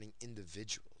of turning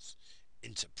individuals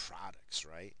into products,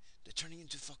 right? They're turning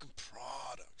into fucking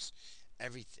products.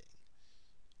 Everything.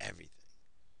 Everything.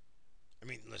 I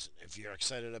mean, listen, if you're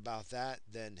excited about that,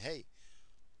 then hey,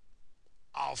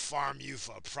 I'll farm you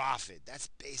for a profit. That's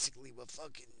basically what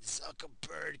fucking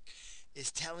Zuckerberg is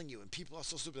telling you. And people are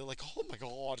so stupid. They're like, oh my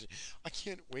god, I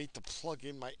can't wait to plug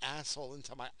in my asshole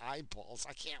into my eyeballs.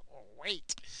 I can't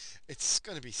wait. It's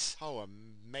going to be so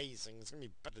amazing. It's going to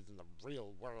be better than the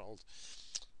real world.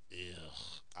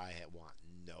 Ugh, I want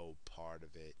no part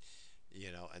of it.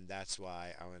 You know, and that's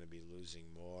why I'm going to be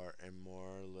losing more and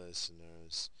more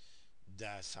listeners.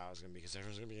 That's how it's going to be, because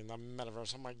everyone's going to be in the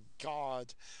metaverse. Oh my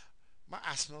god. My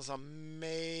ass smells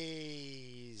amazing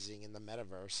in the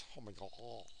metaverse. Oh my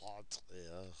god.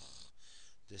 Ugh.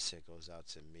 This shit goes out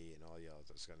to me and all y'all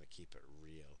that's gonna keep it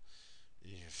real.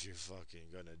 If you're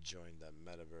fucking gonna join the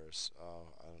metaverse,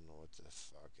 oh, I don't know what to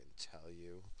fucking tell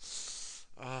you.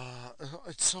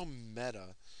 It's so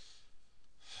meta.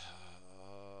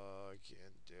 I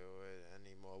can't do it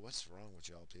anymore. What's wrong with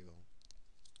y'all people?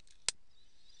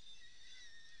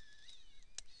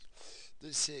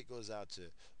 This shit goes out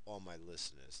to all my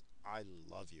listeners. I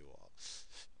love you all.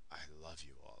 I love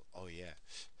you all. Oh yeah.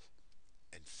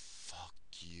 And fuck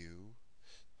you.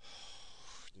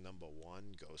 Number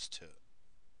one goes to.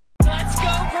 Let's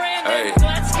go, Brandon. Hey.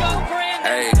 Let's go,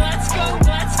 Brandon. Hey. Let's go.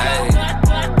 Let's go. Hey. Let's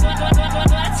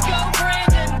go,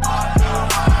 Brandon.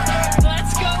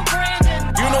 Let's go, Brandon.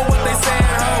 You know what they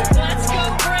saying, ho? Let's go,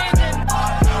 Brandon.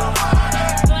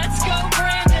 Let's go,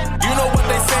 Brandon. You know what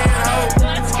they saying, ho?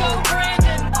 Let's go,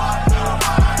 Brandon.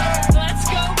 Let's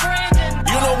go, Brandon.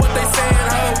 You know what they saying,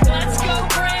 ho? Let's go,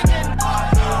 Brandon.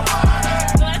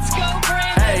 Let's go,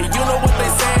 Brandon. Hey, you know what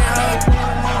they saying, ho?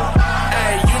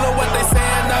 Hey, you know what they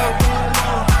saying, though?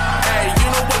 Hey, you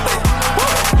know what they,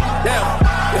 yeah,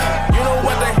 you know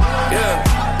what they, yeah,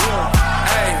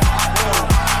 hey.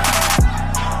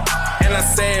 And I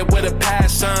say it with a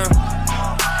passion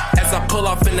as I pull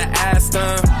off in the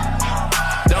Aston.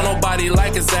 Don't nobody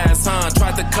like his ass, huh?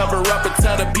 Tried to cover up and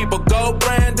tell the people, go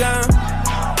Brandon.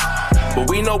 But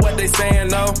we know what they saying,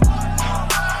 though.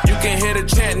 You can hear the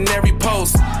chant in every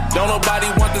post. Don't nobody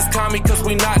want this commie cause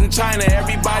we not in China.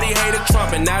 Everybody hated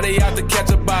Trump and now they out to catch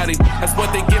a body. That's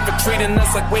what they get for treating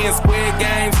us like we in Squid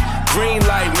Games. Green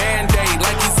light, mandate,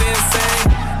 like he's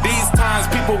insane. These times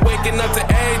people waking up to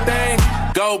everything.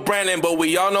 Go Brandon, but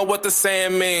we all know what the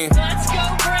saying mean. Let's go.